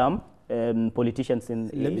to become politicians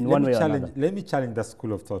in one way or another. Let me challenge that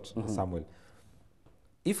school of thought, Samuel.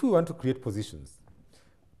 If we want to create positions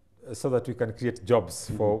so that we can create jobs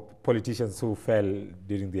for politicians who fell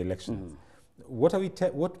during the elections,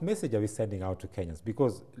 what message are we sending out to Kenyans?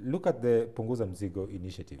 Because look at the Punguza Mzigo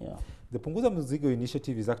initiative. The Punguza Mzigo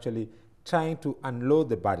initiative is actually trying to unload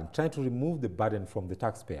the burden, trying to remove the burden from the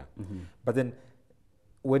taxpayer. But then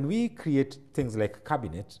when we create things like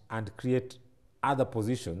cabinet and create other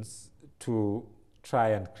positions to try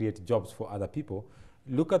and create jobs for other people,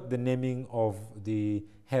 look at the naming of the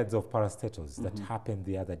heads of parastatals that happened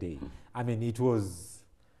the other day. I mean, it was,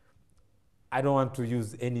 I don't want to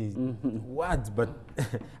use any words, but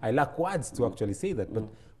I lack words to actually say that. But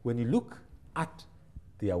when you look at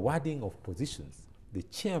the awarding of positions, the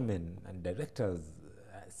chairman and directors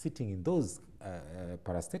sitting in those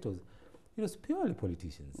parastatals, it was purely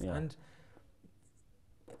politicians. And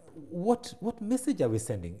what message are we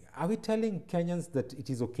sending? Are we telling Kenyans that it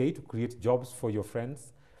is okay to create jobs for your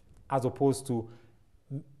friends, as opposed to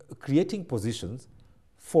creating positions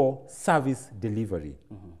for service delivery.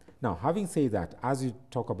 Now, having said that, as you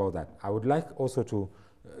talk about that, I would like also to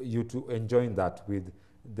you to enjoin that with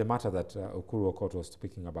the matter that Okuru Okot was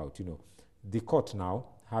speaking about. You know, the court now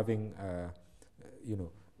having, you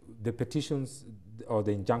know, the petitions or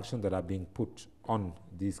the injunction that are being put on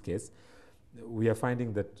this case, we are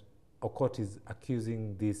finding that Okot is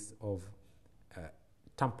accusing this of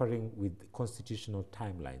tampering with constitutional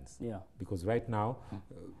timelines. Yeah. Because right now,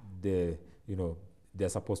 they're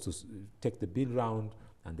supposed to take the bill round,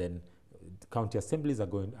 and then county assemblies are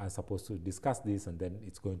supposed to discuss this, and then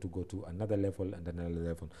it's going to go to another level and another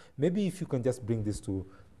level. Maybe if you can just bring this to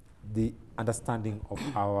the understanding of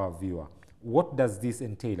our viewer. What does this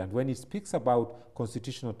entail? And when he speaks about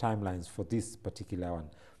constitutional timelines for this particular one,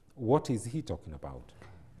 what is he talking about?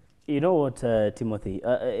 You know what, Timothy?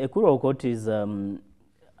 Ekuru Okot is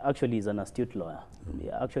actually is an astute lawyer.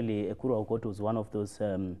 Actually, Ekuru Okot was one of those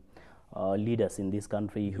leaders in this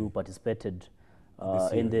country who participated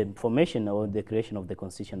in the formation or the creation of the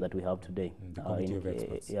constitution that we have today. The Committee of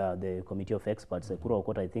Experts. Yeah, the Committee of Experts. Ekuru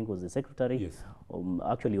Okot, I think, was the secretary. Yes.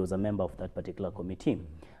 Actually, was a member of that particular committee.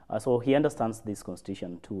 So he understands this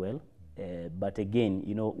constitution too well. But again,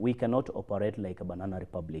 you know, we cannot operate like a banana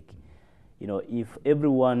republic. You know, if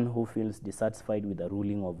everyone who feels dissatisfied with the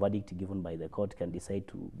ruling or verdict given by the court can decide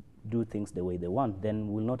to do things the way they want,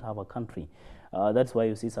 then we'll not have a country. That's why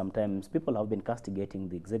you see sometimes people have been castigating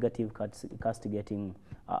the executive, castigating,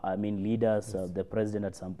 leaders, the president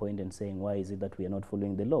at some point, and saying, why is it that we are not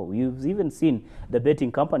following the law? You've even seen the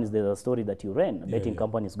betting companies. There's a story that you ran. Betting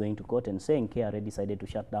companies going to court and saying KRA decided to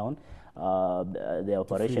shut down the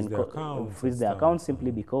operation, freeze their accounts simply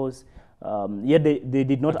because yet they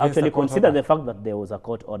did not actually consider the fact that there was a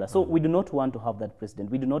court order. So we do not want to have that precedent.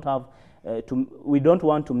 We do not have we don't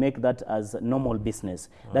want to make that as normal business,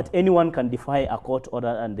 that anyone can defy a court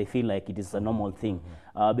order and they feel like it is a normal thing.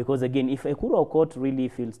 Because again, if Ekuru Okot really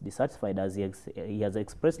feels dissatisfied, as he has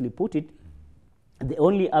expressly put it, the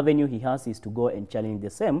only avenue he has is to go and challenge the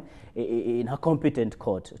same in a competent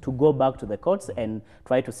court, to go back to the courts and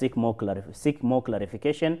try to seek more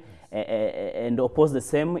clarification and oppose the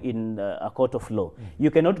same in a court of law.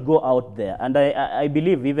 You cannot go out there. And I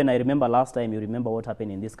believe, even I remember last time, you remember what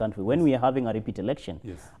happened in this country when we are having a repeat election.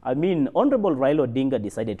 Yes. I mean, Honorable Raila Odinga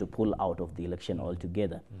decided to pull out of the election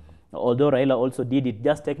altogether. Although Raila also did it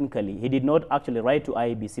just technically, he did not actually write to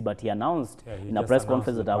IEBC, but he announced in a press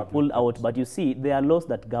conference that I've pulled out. But you see, there are laws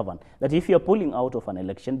that govern, that if you're pulling out of an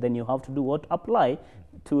election, then you have to do what? Apply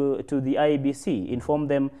to the IEBC, inform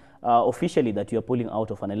them officially that you're pulling out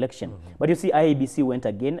of an election. But you see, IEBC went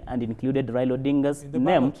again and included Raila Odinga's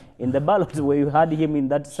name in the ballot where you had him in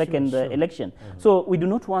that second election. So we do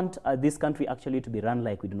not want this country actually to be run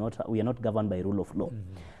like we are not governed by rule of law.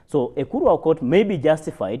 So Ekuru Okot may be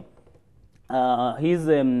justified.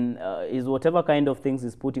 His whatever kind of things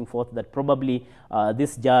is putting forth that probably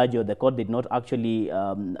this judge or the court did not actually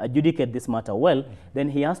adjudicate this matter well, then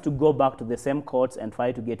he has to go back to the same courts and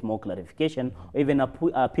try to get more clarification or even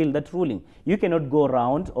appeal that ruling. You cannot go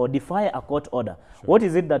around or defy a court order. What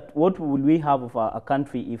will we have of a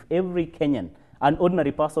country if every Kenyan, an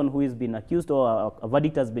ordinary person who has been accused or a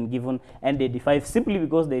verdict has been given and they defy simply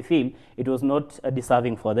because they feel it was not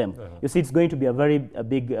deserving for them? You see, it's going to be a very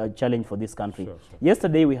big challenge for this country.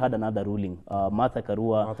 Yesterday we had another ruling, Martha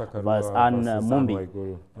Karua versus Anne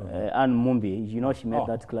Mumbi. Anne Mumbi, you know, she made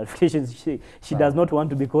that clarification. She does not want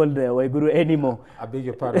to be called Waiguru anymore. I beg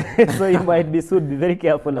your pardon. So you might be sued. Be very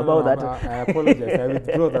careful about that. I apologize. I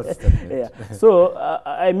withdraw that statement. Yeah. So,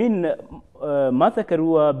 I mean, Martha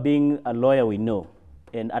Karua, being a lawyer we know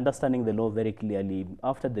and understanding the law very clearly,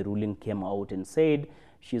 after the ruling came out and said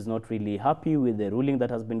she's not really happy with the ruling that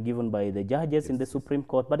has been given by the judges in the Supreme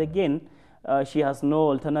Court. But again, she has no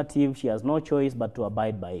alternative, she has no choice but to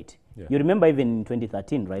abide by it. You remember even in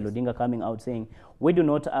 2013, Raila Odinga coming out saying, we do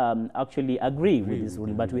not actually agree with this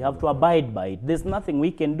ruling, but we have to abide by it. There's nothing we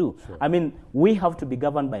can do. I mean, we have to be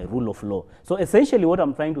governed by rule of law. So essentially what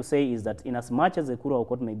I'm trying to say is that in as much as Ekuru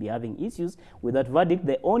Okot may be having issues with that verdict,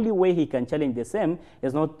 the only way he can challenge the same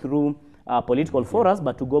is not through political forums,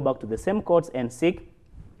 but to go back to the same courts and seek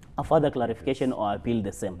a further clarification or appeal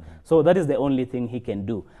the same. So that is the only thing he can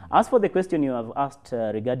do. As for the question you have asked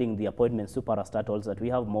regarding the appointments to parastatals, that we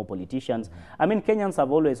have more politicians, I mean, Kenyans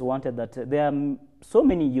have always wanted that. There are so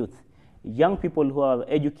many youth young people who are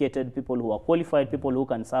educated, people who are qualified, people who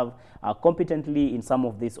can serve competently in some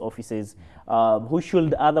of these offices, who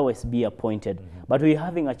should otherwise be appointed. But we're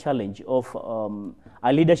having a challenge of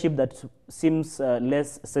a leadership that seems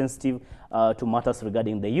less sensitive to matters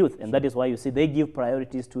regarding the youth. And that is why you see they give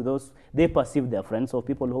priorities to those they perceive their friends or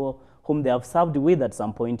people whom they have served with at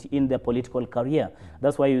some point in their political career.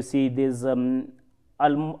 That's why you see there's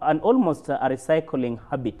almost a recycling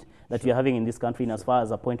habit that we are having in this country in as far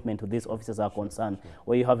as appointment to these offices are concerned,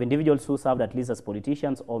 where you have individuals who served at least as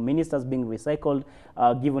politicians or ministers being recycled,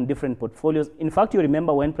 given different portfolios. In fact, you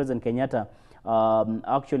remember when President Kenyatta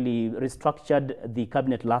actually restructured the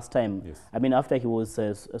cabinet last time. Yes. I mean, after he was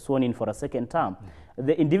sworn in for a second term,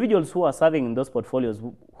 the individuals who are serving in those portfolios,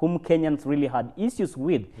 whom Kenyans really had issues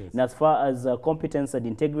with, yes, as far as competence and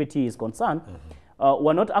integrity is concerned,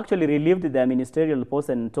 were not actually relieved their ministerial posts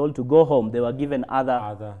and told to go home. They were given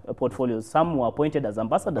other portfolios. Some were appointed as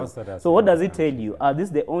ambassadors. So what does it tell you? Are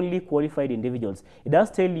these the only qualified individuals? It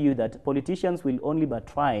does tell you that politicians will only but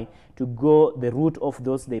try to go the route of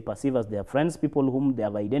those they perceive as their friends, people whom they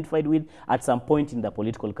have identified with at some point in their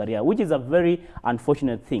political career, which is a very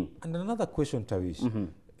unfortunate thing. And another question, Tawish.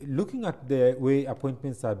 Looking at the way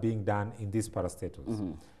appointments are being done in these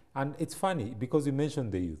parastatals, and it's funny because you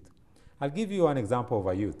mentioned the youth. I'll give you an example of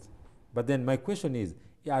a youth. But then my question is,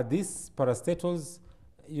 are these parastatals,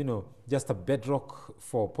 you know, just a bedrock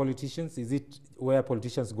for politicians? Is it where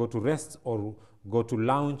politicians go to rest or go to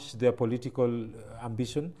launch their political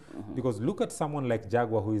ambition? Because look at someone like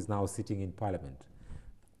Jaguar, who is now sitting in parliament.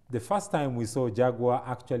 The first time we saw Jaguar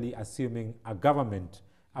actually assuming a government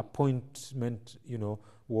appointment, you know,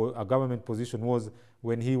 or a government position was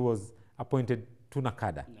when he was appointed to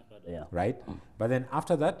Nakada, right? But then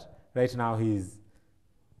after that, right now he's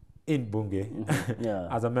in Bunge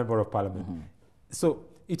as a member of parliament. So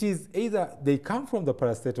it is either they come from the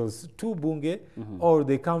parastatals to Bunge or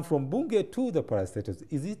they come from Bunge to the parastatals.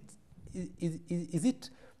 Is it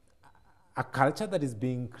a culture that is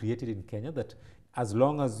being created in Kenya that as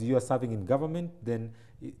long as you are serving in government, then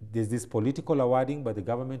there's this political awarding by the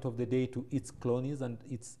government of the day to its cronies and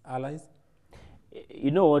its allies?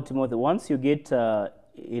 You know what, Timothy, once you get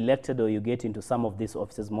elected or you get into some of these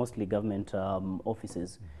offices, mostly government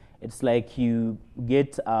offices, it's like you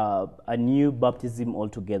get a new baptism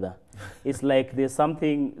altogether. It's like there's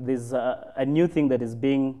a new thing that is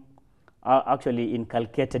being actually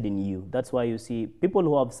inculcated in you. That's why you see people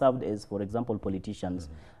who have served as, for example, politicians,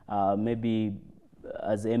 maybe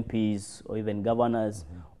as MPs or even governors,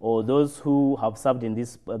 or those who have served in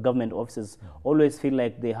these government offices always feel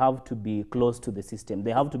like they have to be close to the system.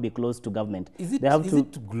 They have to be close to government. Is it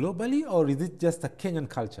globally or is it just a Kenyan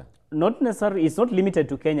culture? Not necessarily. It's not limited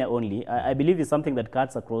to Kenya only. I believe it's something that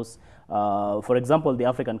cuts across, for example, the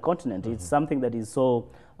African continent. It's something that is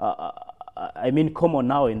so, common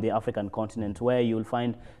now in the African continent, where you'll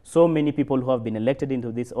find so many people who have been elected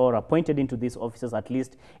into this or appointed into these offices, at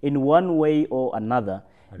least in one way or another,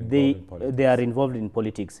 they are involved in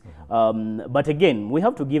politics. But again, we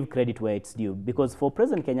have to give credit where it's due, because for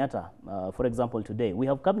President Kenyatta, for example, today, we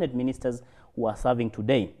have cabinet ministers who are serving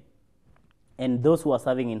today, and those who are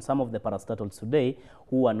serving in some of the parastatals today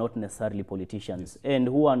who are not necessarily politicians, and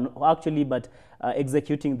who are actually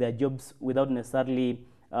executing their jobs without necessarily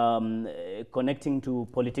connecting to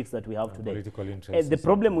politics that we have today. Political interests. The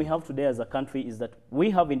problem we have today as a country is that we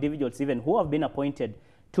have individuals even who have been appointed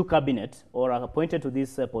to cabinet or are appointed to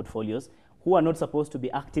these portfolios who are not supposed to be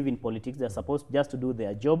active in politics. They're supposed just to do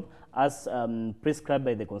their job as prescribed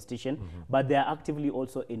by the Constitution, but they are actively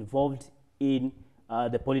also involved in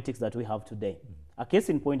the politics that we have today. A case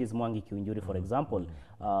in point is Mwangi Kiunjuri, for example,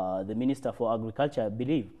 the Minister for Agriculture, I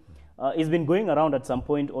believe. He's been going around at some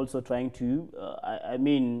point also trying to,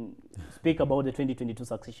 speak about the 2022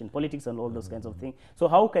 succession politics and all those kinds of things. So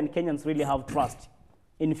how can Kenyans really have trust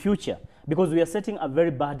in future? Because we are setting a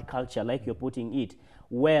very bad culture, like you're putting it,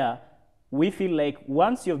 where we feel like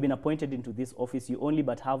once you've been appointed into this office, you only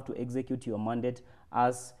but have to execute your mandate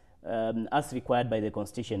as required by the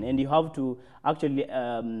Constitution, and you have to actually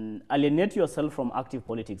alienate yourself from active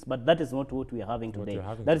politics. But that is not what we are having today.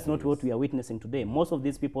 That is not what we are witnessing today. Most of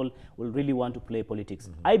these people will really want to play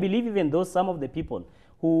politics. I believe even though some of the people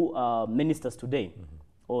who are ministers today,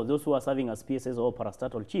 or those who are serving as PSS or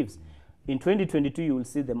parastatal chiefs, in 2022, you will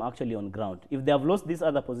see them actually on ground. If they have lost this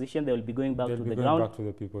other position, they will be going back to the ground back to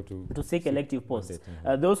the people to seek elective posts.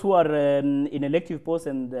 Those who are in elective posts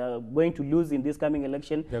and going to lose in this coming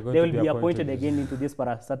election, they will be appointed again into these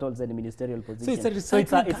parastatals and ministerial positions. So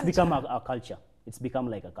it's become a culture. It's become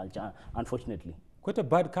like a culture, unfortunately. Quite a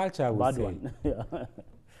bad culture, I would say. Bad one.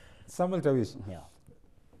 Samuel Tawish. Yeah.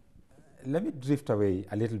 let me drift away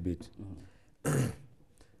a little bit.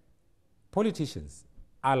 Politicians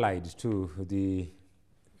allied to the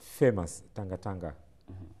famous Tanga Tanga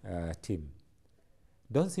team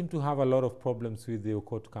don't seem to have a lot of problems with the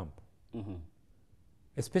Okot camp,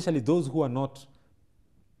 especially those who are not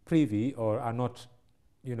privy or are not,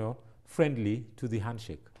 friendly to the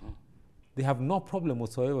handshake. They have no problem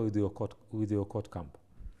whatsoever with the Okot camp.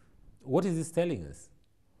 What is this telling us?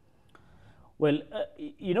 Well,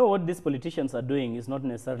 what these politicians are doing is not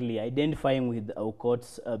necessarily identifying with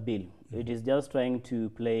Okot's bill. It is just trying to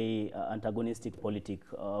play antagonistic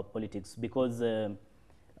politics because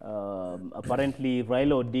apparently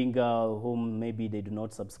Raila Odinga, whom maybe they do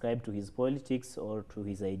not subscribe to his politics or to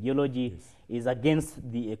his ideology, is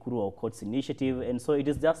against the Ekuru Okot's initiative. And so it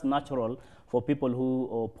is just natural for people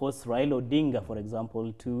who oppose Raila Odinga, for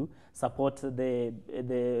example, to support the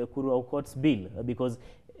Ekuru Okot's bill because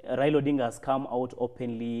Raila Odinga has come out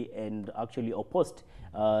openly and actually opposed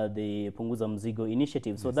the Punguza Mzigo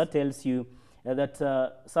initiative. So that tells you that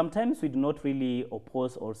sometimes we do not really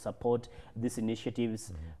oppose or support these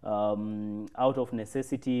initiatives out of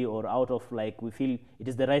necessity or out of we feel it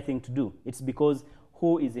is the right thing to do. It's because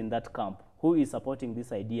who is in that camp, who is supporting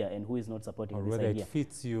this idea and who is not supporting this idea. Or whether it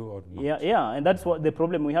fits you or not. Yeah, and that's what the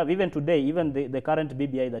problem we have even today, even the current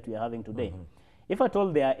BBI that we are having today. If at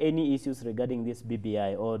all there are any issues regarding this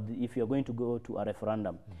BBI or if you're going to go to a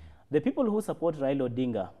referendum, the people who support Raila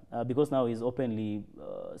Odinga, because now he's openly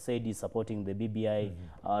said he's supporting the BBI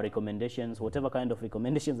recommendations, whatever kind of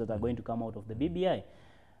recommendations that are going to come out of the BBI,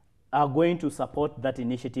 are going to support that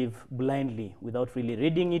initiative blindly without really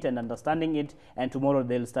reading it and understanding it, and tomorrow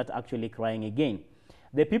they'll start actually crying again.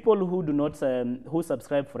 The people who do not, who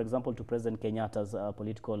subscribe, for example, to President Kenyatta's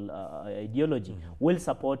political ideology, will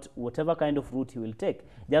support whatever kind of route he will take,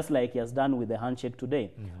 just like he has done with the handshake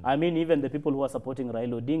today. I mean, even the people who are supporting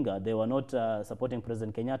Raila Odinga, they were not supporting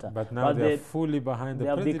President Kenyatta. But now they are fully behind the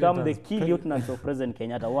president. They have become the key lieutenants of President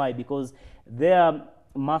Kenyatta. Why? Because their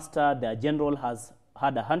master, their general has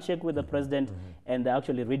had a handshake with the president and they're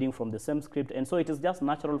actually reading from the same script. And so it is just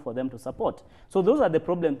natural for them to support. So those are the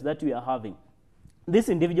problems that we are having. These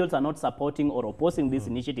individuals are not supporting or opposing these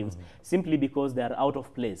initiatives simply because they are out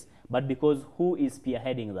of place, but because who is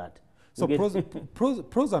spearheading that? So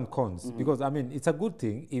pros and cons, because I mean, it's a good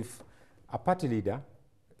thing if a party leader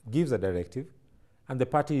gives a directive and the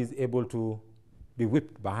party is able to be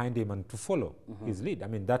whipped behind him and to follow his lead. I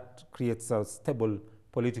mean, that creates a stable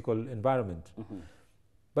political environment.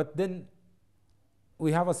 But then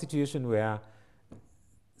we have a situation where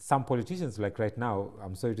some politicians, like right now,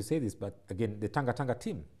 I'm sorry to say this, but again, the Tanga Tanga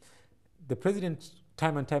team, the president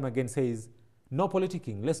time and time again says, no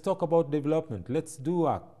politicking, let's talk about development, let's do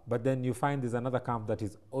work. But then you find there's another camp that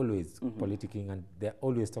is always politicking and they're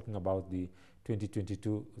always talking about the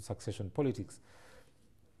 2022 succession politics.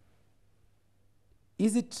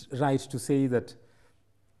 Is it right to say that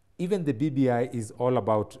even the BBI is all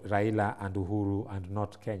about Raila and Uhuru and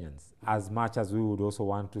not Kenyans, as much as we would also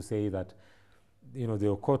want to say that the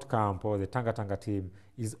Okot camp or the Tanga Tanga team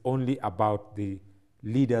is only about the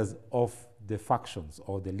leaders of the factions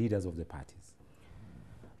or the leaders of the parties?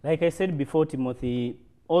 Like I said before, Timothy,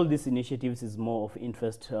 all these initiatives is more of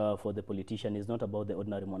interest for the politician. It's not about the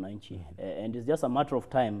ordinary mwananchi. And it's just a matter of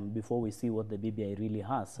time before we see what the BBI really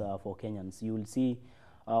has for Kenyans. You will see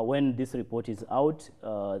when this report is out,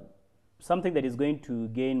 something that is going to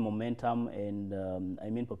gain momentum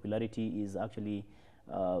and popularity is actually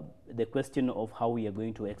the question of how we are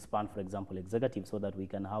going to expand, for example, executive, so that we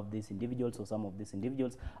can have these individuals or some of these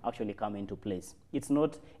individuals actually come into place. It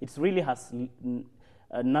really has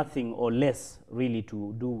nothing or less really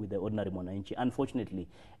to do with the ordinary mwananchi, unfortunately.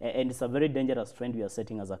 And it's a very dangerous trend we are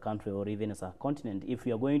setting as a country or even as a continent if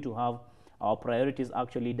we are going to have our priorities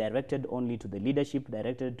actually directed only to the leadership,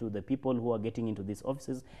 directed to the people who are getting into these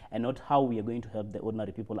offices, and not how we are going to help the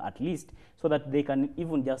ordinary people, at least so that they can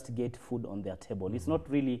even just get food on their table. It's not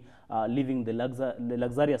really living the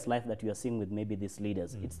luxurious life that we are seeing with maybe these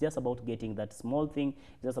leaders. It's just about getting that small thing.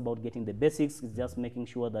 It's just about getting the basics. It's just making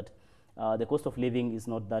sure that the cost of living is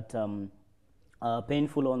not that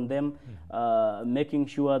painful on them, making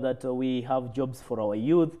sure that we have jobs for our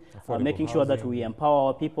youth, making sure that we empower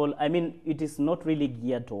our people. I mean, it is not really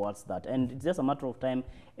geared towards that. And it's just a matter of time,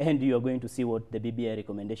 and you are going to see what the BBI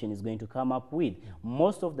recommendation is going to come up with.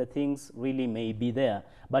 Most of the things really may be there,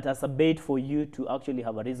 but as a bait for you to actually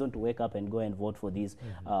have a reason to wake up and go and vote for this,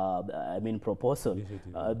 proposal.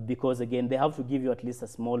 Because again, they have to give you at least a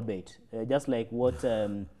small bait, just like what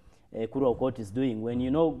Kuru Court is doing. When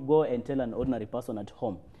you go and tell an ordinary person at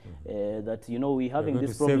home that we're having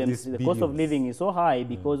these problems, the cost of living is so high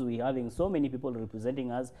because we're having so many people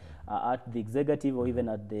representing us at the executive or even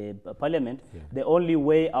at the parliament. The only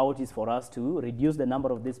way out is for us to reduce the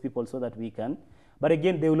number of these people so that we can. But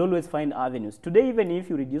again, they will always find avenues. Today, even if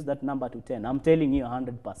you reduce that number to 10, I'm telling you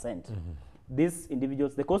 100%. These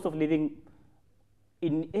individuals, the cost of living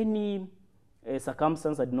in any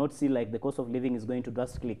circumstance, I do not see like the cost of living is going to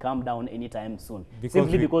drastically come down anytime soon.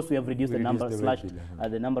 Simply because we have reduced the number,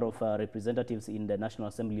 the number of representatives in the National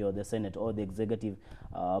Assembly or the Senate or the executive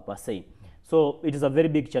per se. So it is a very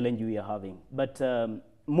big challenge we are having. But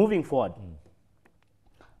moving forward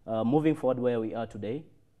where we are today,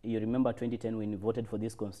 you remember 2010 when we voted for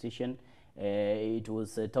this constitution, it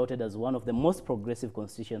was touted as one of the most progressive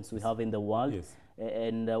constitutions we have in the world. Yes.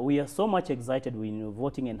 And we are so much excited when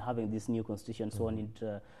voting and having this new constitution sworn in.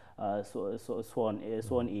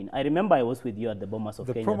 I remember I was with you at the Bomas of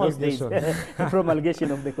Kenya those days. The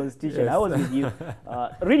promulgation of the constitution. Yes. I was with you.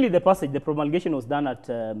 Really, the promulgation was done at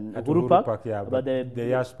Uhuru Park. Yeah, but the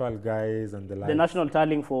Yashpal guys and the likes. The national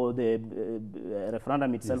tallying for the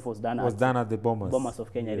referendum itself was done at the Bomas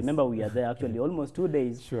of Kenya. Yes. I remember we were there actually almost 2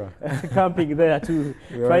 days camping there to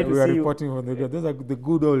try to see. We were reporting from those are the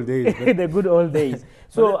good old days. The good old days.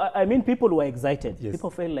 So, I mean, people were excited. Yes.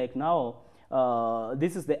 People felt like now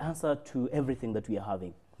this is the answer to everything that we are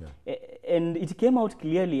having. Yeah. And it came out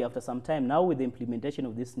clearly after some time now with the implementation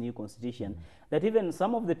of this new constitution that even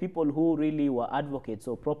some of the people who really were advocates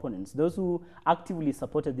or proponents, those who actively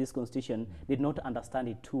supported this constitution, did not understand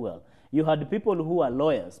it too well. You had people who are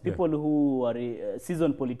lawyers, people who are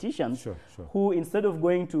seasoned politicians, who instead of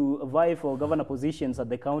going to vie for governor positions at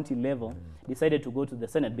the county level, decided to go to the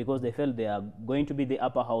Senate because they felt they are going to be the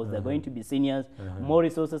upper house, they're going to be seniors, more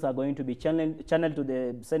resources are going to be channeled to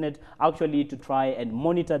the Senate actually to try and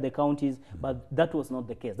monitor the counties, but that was not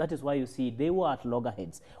the case. That is why you see they were at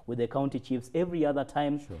loggerheads with the county chiefs every other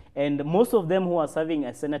time, and most of them who are serving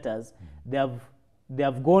as senators, they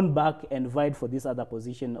have gone back and vied for this other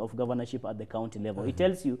position of governorship at the county level. It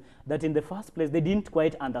tells you that in the first place, they didn't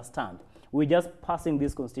quite understand. We're just passing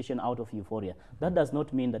this constitution out of euphoria. That does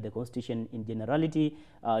not mean that the constitution in generality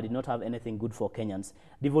did not have anything good for Kenyans.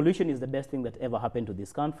 Devolution is the best thing that ever happened to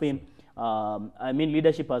this country. I mean,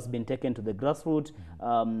 leadership has been taken to the grassroots.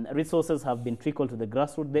 Resources have been trickled to the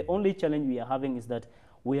grassroots. The only challenge we are having is that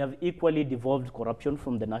we have equally devolved corruption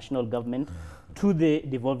from the national government to the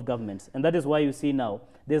devolved governments. And that is why you see now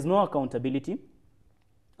there's no accountability.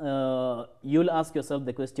 You'll ask yourself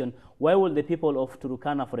the question, why will the people of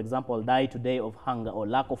Turkana, for example, die today of hunger or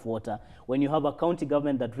lack of water when you have a county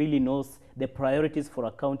government that really knows the priorities for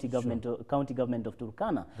a county government, county government of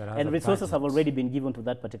Turkana? And resources have already been given to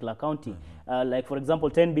that particular county. Like, for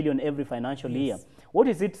example, 10 billion every financial year. What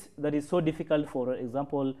is it that is so difficult, for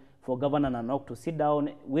example, for Governor Nanok to sit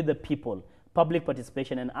down with the people, public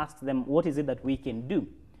participation, and ask them, what is it that we can do?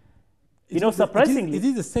 Surprisingly, it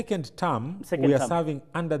is the second term we are serving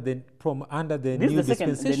under the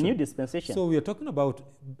new dispensation. So we are talking about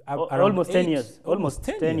almost 10 years. Almost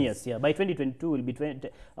 10 years. Yeah. By 2022 will be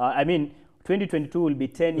 2022 will be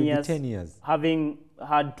 10 years. 10 years. Having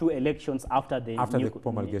had 2 elections after the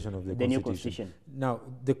promulgation of the new constitution. Now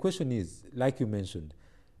the question is, like you mentioned,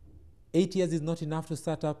 8 years is not enough to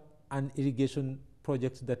start up an irrigation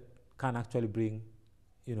project that can actually bring,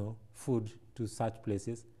 food to such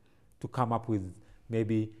places, to come up with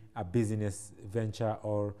maybe a business venture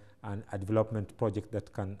or a development project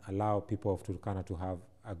that can allow people of Turkana to have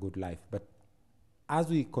a good life. But as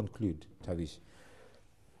we conclude, Tavish,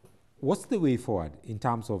 what's the way forward in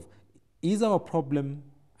terms of, is our problem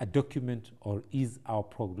a document or is our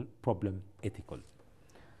problem ethical?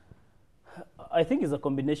 I think it's a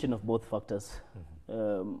combination of both factors.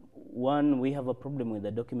 One, we have a problem with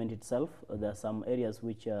the document itself. There are some areas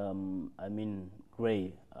which,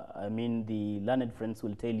 gray. The learned friends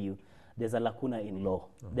will tell you there's a lacuna in law.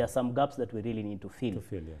 There are some gaps that we really need to fill.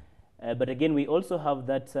 But again, we also have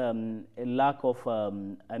that lack of,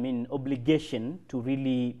 obligation to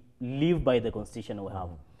really live by the constitution we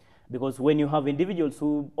have. Because when you have individuals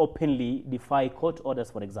who openly defy court orders,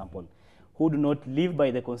 for example, who do not live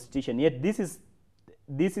by the constitution, yet this is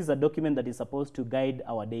a document that is supposed to guide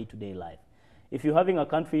our day-to-day life. If you're having a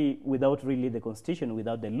country without really the constitution,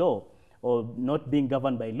 without the law, or not being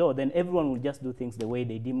governed by law, then everyone will just do things the way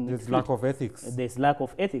they deem fit. There's lack of ethics. There's lack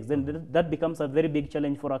of ethics. Then that becomes a very big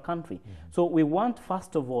challenge for our country. So we want,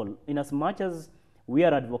 first of all, in as much as we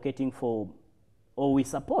are advocating for, or we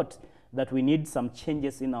support that we need some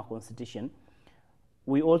changes in our constitution,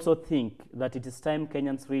 we also think that it is time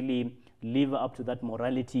Kenyans really live up to that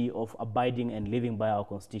morality of abiding and living by our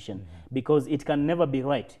constitution, because it can never be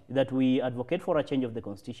right that we advocate for a change of the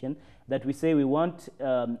constitution, that we say we want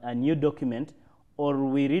a new document, or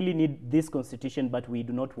we really need this constitution, but we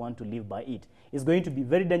do not want to live by it. It's going to be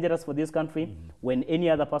very dangerous for this country when any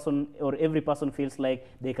other person or every person feels like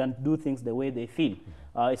they can do things the way they feel.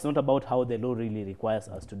 It's not about how the law really requires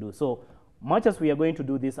us to do. So much as we are going to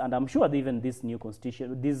do this, and I'm sure that even this new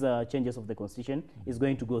constitution, these changes of the constitution is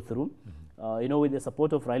going to go through, you know, with the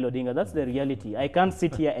support of Raila Odinga. That's the reality. I can't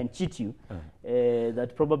sit here and cheat you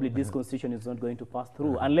that probably this constitution is not going to pass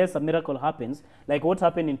through unless a miracle happens, like what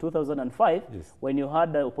happened in 2005 when you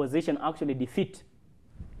had the opposition actually defeat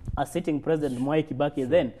a sitting president, Mwai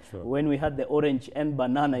Kibaki, when we had the orange and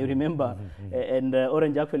banana, you remember, and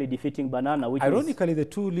orange actually defeating banana. Which ironically, the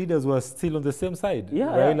two leaders were still on the same side. Yeah,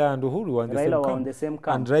 Raila and Uhuru were on the same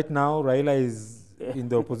camp. And right now, Raila is in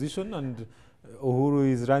the opposition, and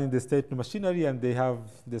Uhuru is running the state machinery, and they have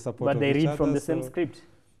the support of each other. But they read from the same script.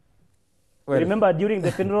 Well, remember during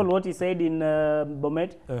the funeral what he said in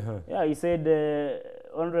Bomet? Yeah, he said,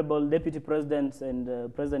 Honorable Deputy President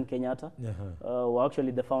and President Kenyatta were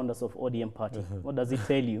actually the founders of ODM party. What does it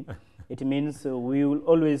tell you? It means we will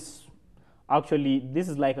always, actually, this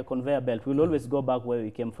is like a conveyor belt. We'll always go back where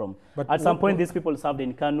we came from. But at some point, these people served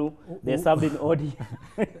in KANU, they served in ODM.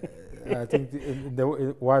 I think in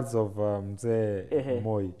the words of Mzee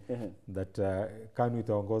Moi, that KANU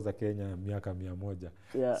itaongoza Kenya miaka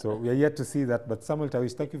 100. So we are yet to see that. But Samuel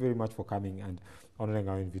Tawish, thank you very much for coming and honoring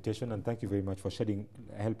our invitation, and thank you very much for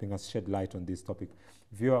helping us shed light on this topic.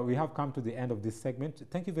 Viewer, we have come to the end of this segment.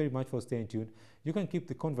 Thank you very much for staying tuned. You can keep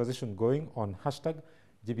the conversation going on hashtag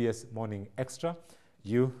GBS Morning Extra.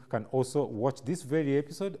 You can also watch this very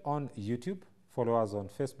episode on YouTube, follow us on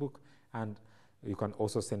Facebook, and you can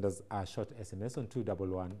also send us a short SMS on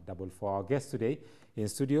 21144. Our guest today in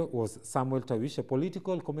studio was Samuel Tawish, a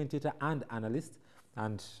political commentator and analyst,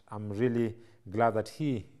 and I'm really glad that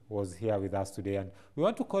he was here with us today, and we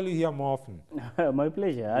want to call you here more often. My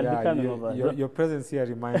pleasure. I'll be coming over. Your presence here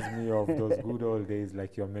reminds me of those good old days,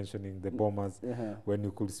 like you're mentioning, the Bombers, when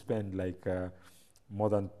you could spend like more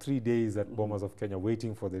than 3 days at Bombers of Kenya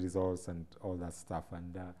waiting for the results and all that stuff.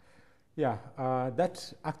 And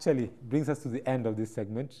that actually brings us to the end of this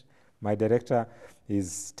segment. My director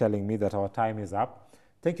is telling me that our time is up.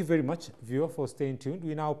 Thank you very much, viewer, for staying tuned.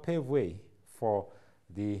 We now pave way for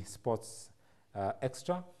the Sports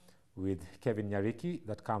Extra with Kevin Nyariki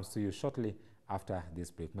that comes to you shortly after this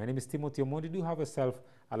break. My name is Timothy Omondi. Do have yourself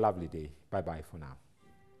a lovely day. Bye-bye for now.